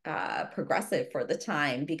very progressive for the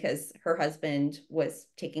time because her husband was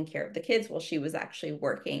taking care of the kids while she was actually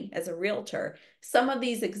working as a realtor. Some of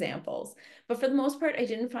these examples, but for the most part, I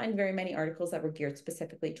didn't find very many articles that were geared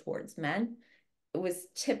specifically towards men. It was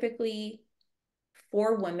typically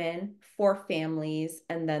for women, for families,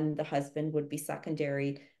 and then the husband would be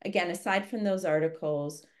secondary. Again, aside from those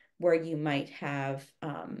articles where you might have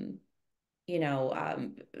you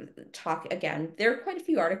know, talk again, there are quite a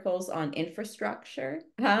few articles on infrastructure,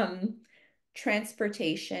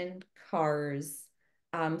 transportation, cars,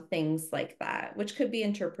 things like that, which could be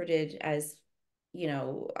interpreted as, you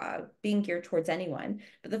know, being geared towards anyone.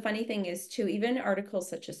 But the funny thing is too, even articles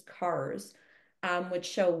such as cars, which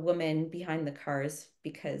show women behind the cars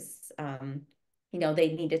because, you know,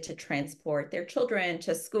 they needed to transport their children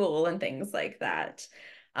to school and things like that.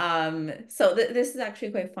 So this is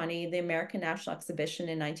actually quite funny. The American National Exhibition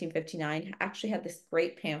in 1959 actually had this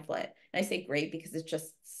great pamphlet. And I say great because it's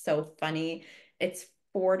just so funny. It's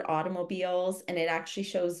Ford automobiles, and it actually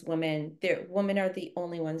shows women. Women are the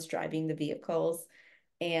only ones driving the vehicles.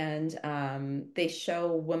 And they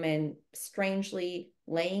show women strangely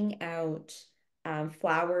laying out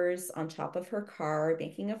flowers on top of her car,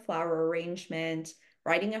 making a flower arrangement,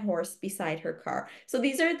 riding a horse beside her car. So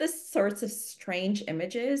these are the sorts of strange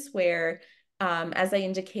images where, as I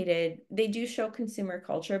indicated, they do show consumer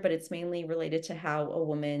culture, but it's mainly related to how a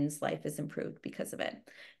woman's life is improved because of it.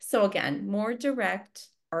 So again, more direct,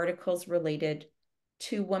 articles related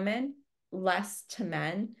to women, less to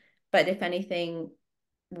men, but if anything,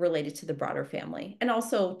 related to the broader family, and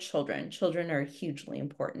also children. Children are hugely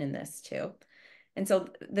important in this too. And so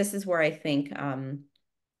this is where I think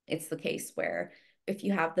it's the case where if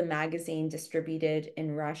you have the magazine distributed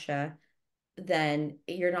in Russia, then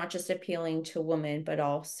you're not just appealing to women, but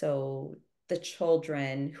also the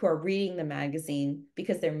children who are reading the magazine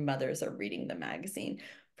because their mothers are reading the magazine.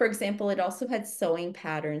 For example, it also had sewing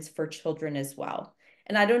patterns for children as well.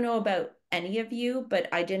 And I don't know about any of you, but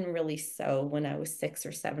I didn't really sew when I was 6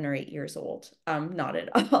 or 7 or 8 years old. Not at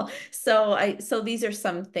all. So these are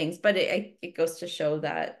some things, but it goes to show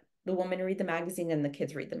that the women read the magazine and the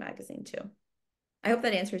kids read the magazine too. I hope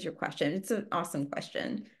that answers your question. It's an awesome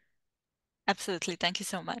question. Absolutely. Thank you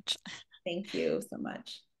so much. Thank you so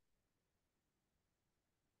much.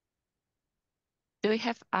 Do we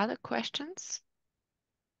have other questions?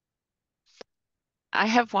 I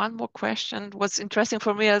have one more question. What's interesting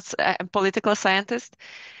for me as a political scientist,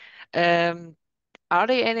 is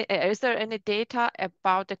there any data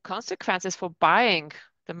about the consequences for buying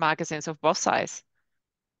the magazines of both sides?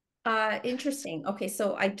 Interesting. Okay,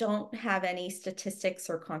 so I don't have any statistics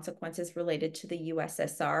or consequences related to the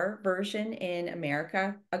USSR version in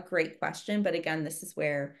America. A great question, but again, this is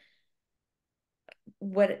where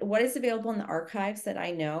what is available in the archives that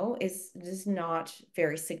I know is not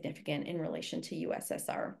very significant in relation to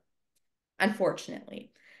USSR,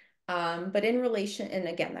 unfortunately. But in relation, and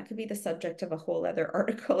again, that could be the subject of a whole other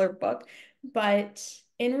article or book, but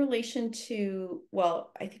in relation to,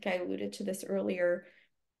 well, I think I alluded to this earlier,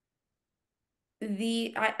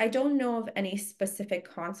 I don't know of any specific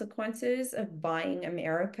consequences of buying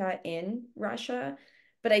America in Russia,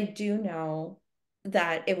 but I do know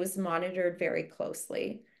that it was monitored very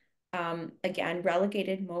closely. Again,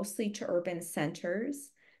 relegated mostly to urban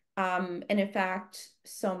centers. And in fact,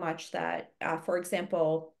 so much that, for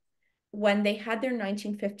example, when they had their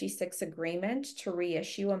 1956 agreement to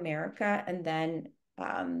reissue America and then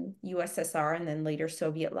USSR and then later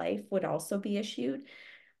Soviet life would also be issued,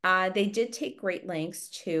 they did take great lengths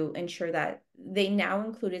to ensure that they now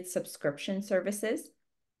included subscription services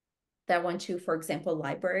that went to, for example,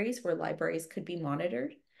 libraries, where libraries could be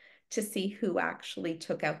monitored to see who actually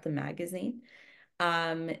took out the magazine.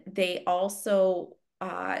 They also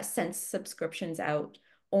sent subscriptions out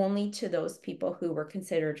only to those people who were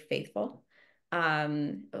considered faithful,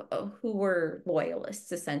 who were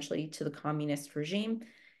loyalists essentially to the communist regime.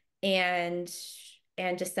 And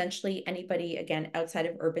essentially anybody, again, outside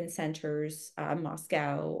of urban centers,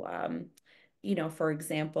 Moscow, for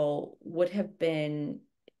example, would have been,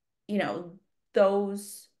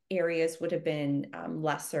 those areas would have been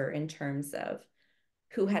lesser in terms of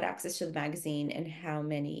who had access to the magazine and how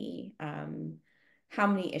many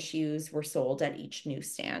issues were sold at each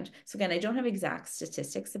newsstand. So again, I don't have exact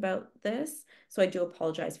statistics about this, so I do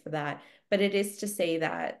apologize for that. But it is to say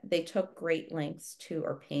that they took great lengths to,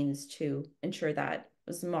 or pains to, ensure that it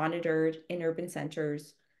was monitored in urban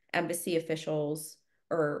centers. Embassy officials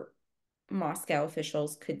or Moscow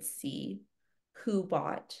officials could see who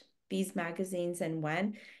bought these magazines and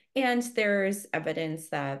when. And there's evidence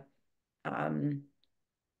that,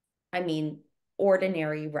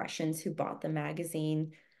 ordinary Russians who bought the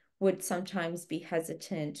magazine would sometimes be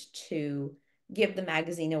hesitant to give the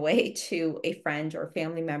magazine away to a friend or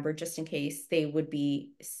family member just in case they would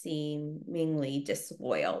be seemingly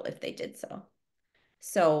disloyal if they did so.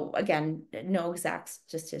 So again, no exact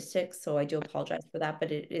statistics, so I do apologize for that,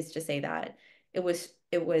 but it is to say that it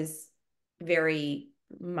was very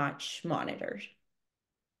much monitored.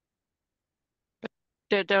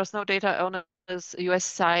 There's no data on this US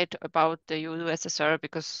side about the USSR,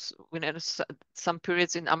 because we know some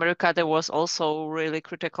periods in America there was also really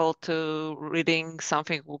critical to reading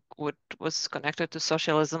something what was connected to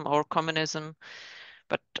socialism or communism,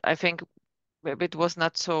 but I think maybe it was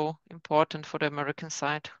not so important for the American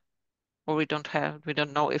side, or we don't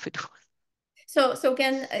know if it was. So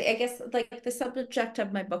again, I guess like the subject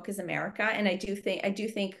of my book is America, and I do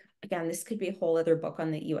think again this could be a whole other book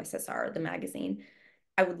on the USSR, the magazine.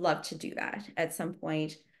 I would love to do that at some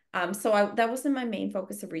point. So that wasn't my main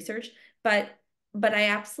focus of research, but I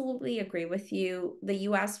absolutely agree with you. The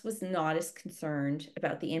US was not as concerned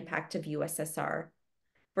about the impact of USSR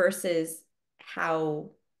versus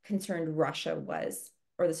how concerned Russia was,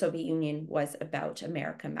 or the Soviet Union was, about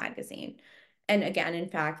America magazine. And again, in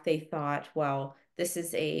fact, they thought, well, this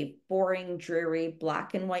is a boring, dreary,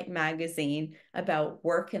 black and white magazine about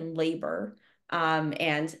work and labor.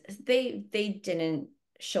 And they didn't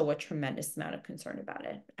show a tremendous amount of concern about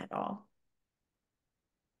it at all.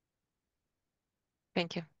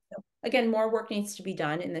 Thank you. again, more work needs to be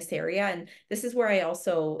done in this area. And this is where I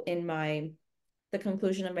also, in the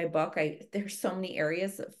conclusion of my book, there's so many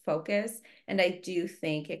areas of focus, and I do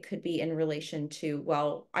think it could be in relation to,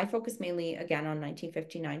 well, I focus mainly again on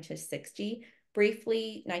 1959 to 60,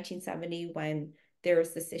 briefly 1970 when there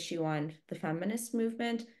was this issue on the feminist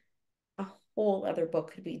movement. A whole other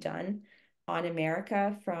book could be done on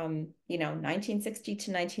America from 1960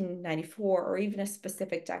 to 1994, or even a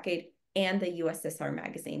specific decade, and the USSR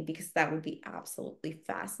magazine, because that would be absolutely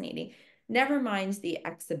fascinating. Never mind the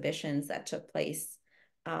exhibitions that took place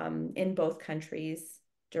in both countries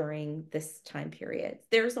during this time period.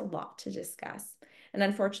 There's a lot to discuss. And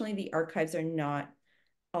unfortunately, the archives are not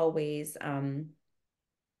always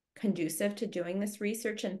conducive to doing this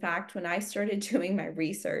research. In fact, when I started doing my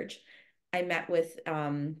research, I met with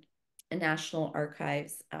a National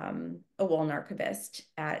Archives, a Wallen archivist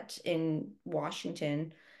in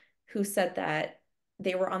Washington, who said that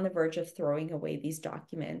they were on the verge of throwing away these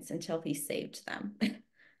documents until he saved them.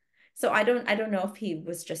 So I don't know if he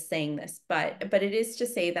was just saying this, but it is to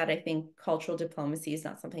say that I think cultural diplomacy is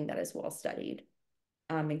not something that is well studied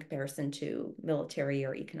in comparison to military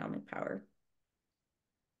or economic power.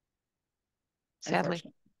 Sadly.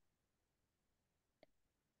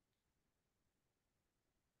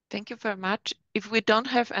 Thank you very much. If we don't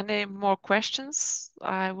have any more questions,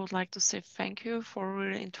 I would like to say thank you for a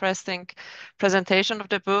really interesting presentation of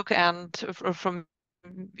the book, and from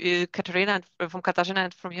Katarzyna, and from Katarzyna,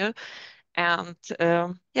 and from you. And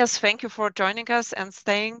yes, thank you for joining us and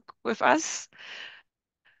staying with us.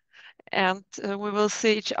 And we will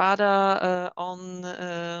see each other on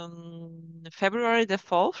February the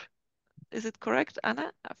 4th. Is it correct,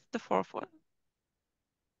 Anna? The 4th one?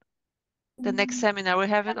 The next seminar, we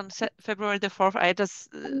have it on February the 4th. I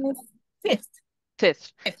just... 5th.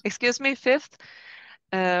 5th. Excuse me, 5th.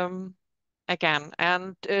 Again,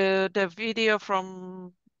 and the video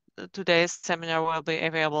from today's seminar will be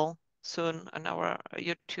available soon on our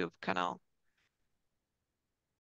YouTube channel.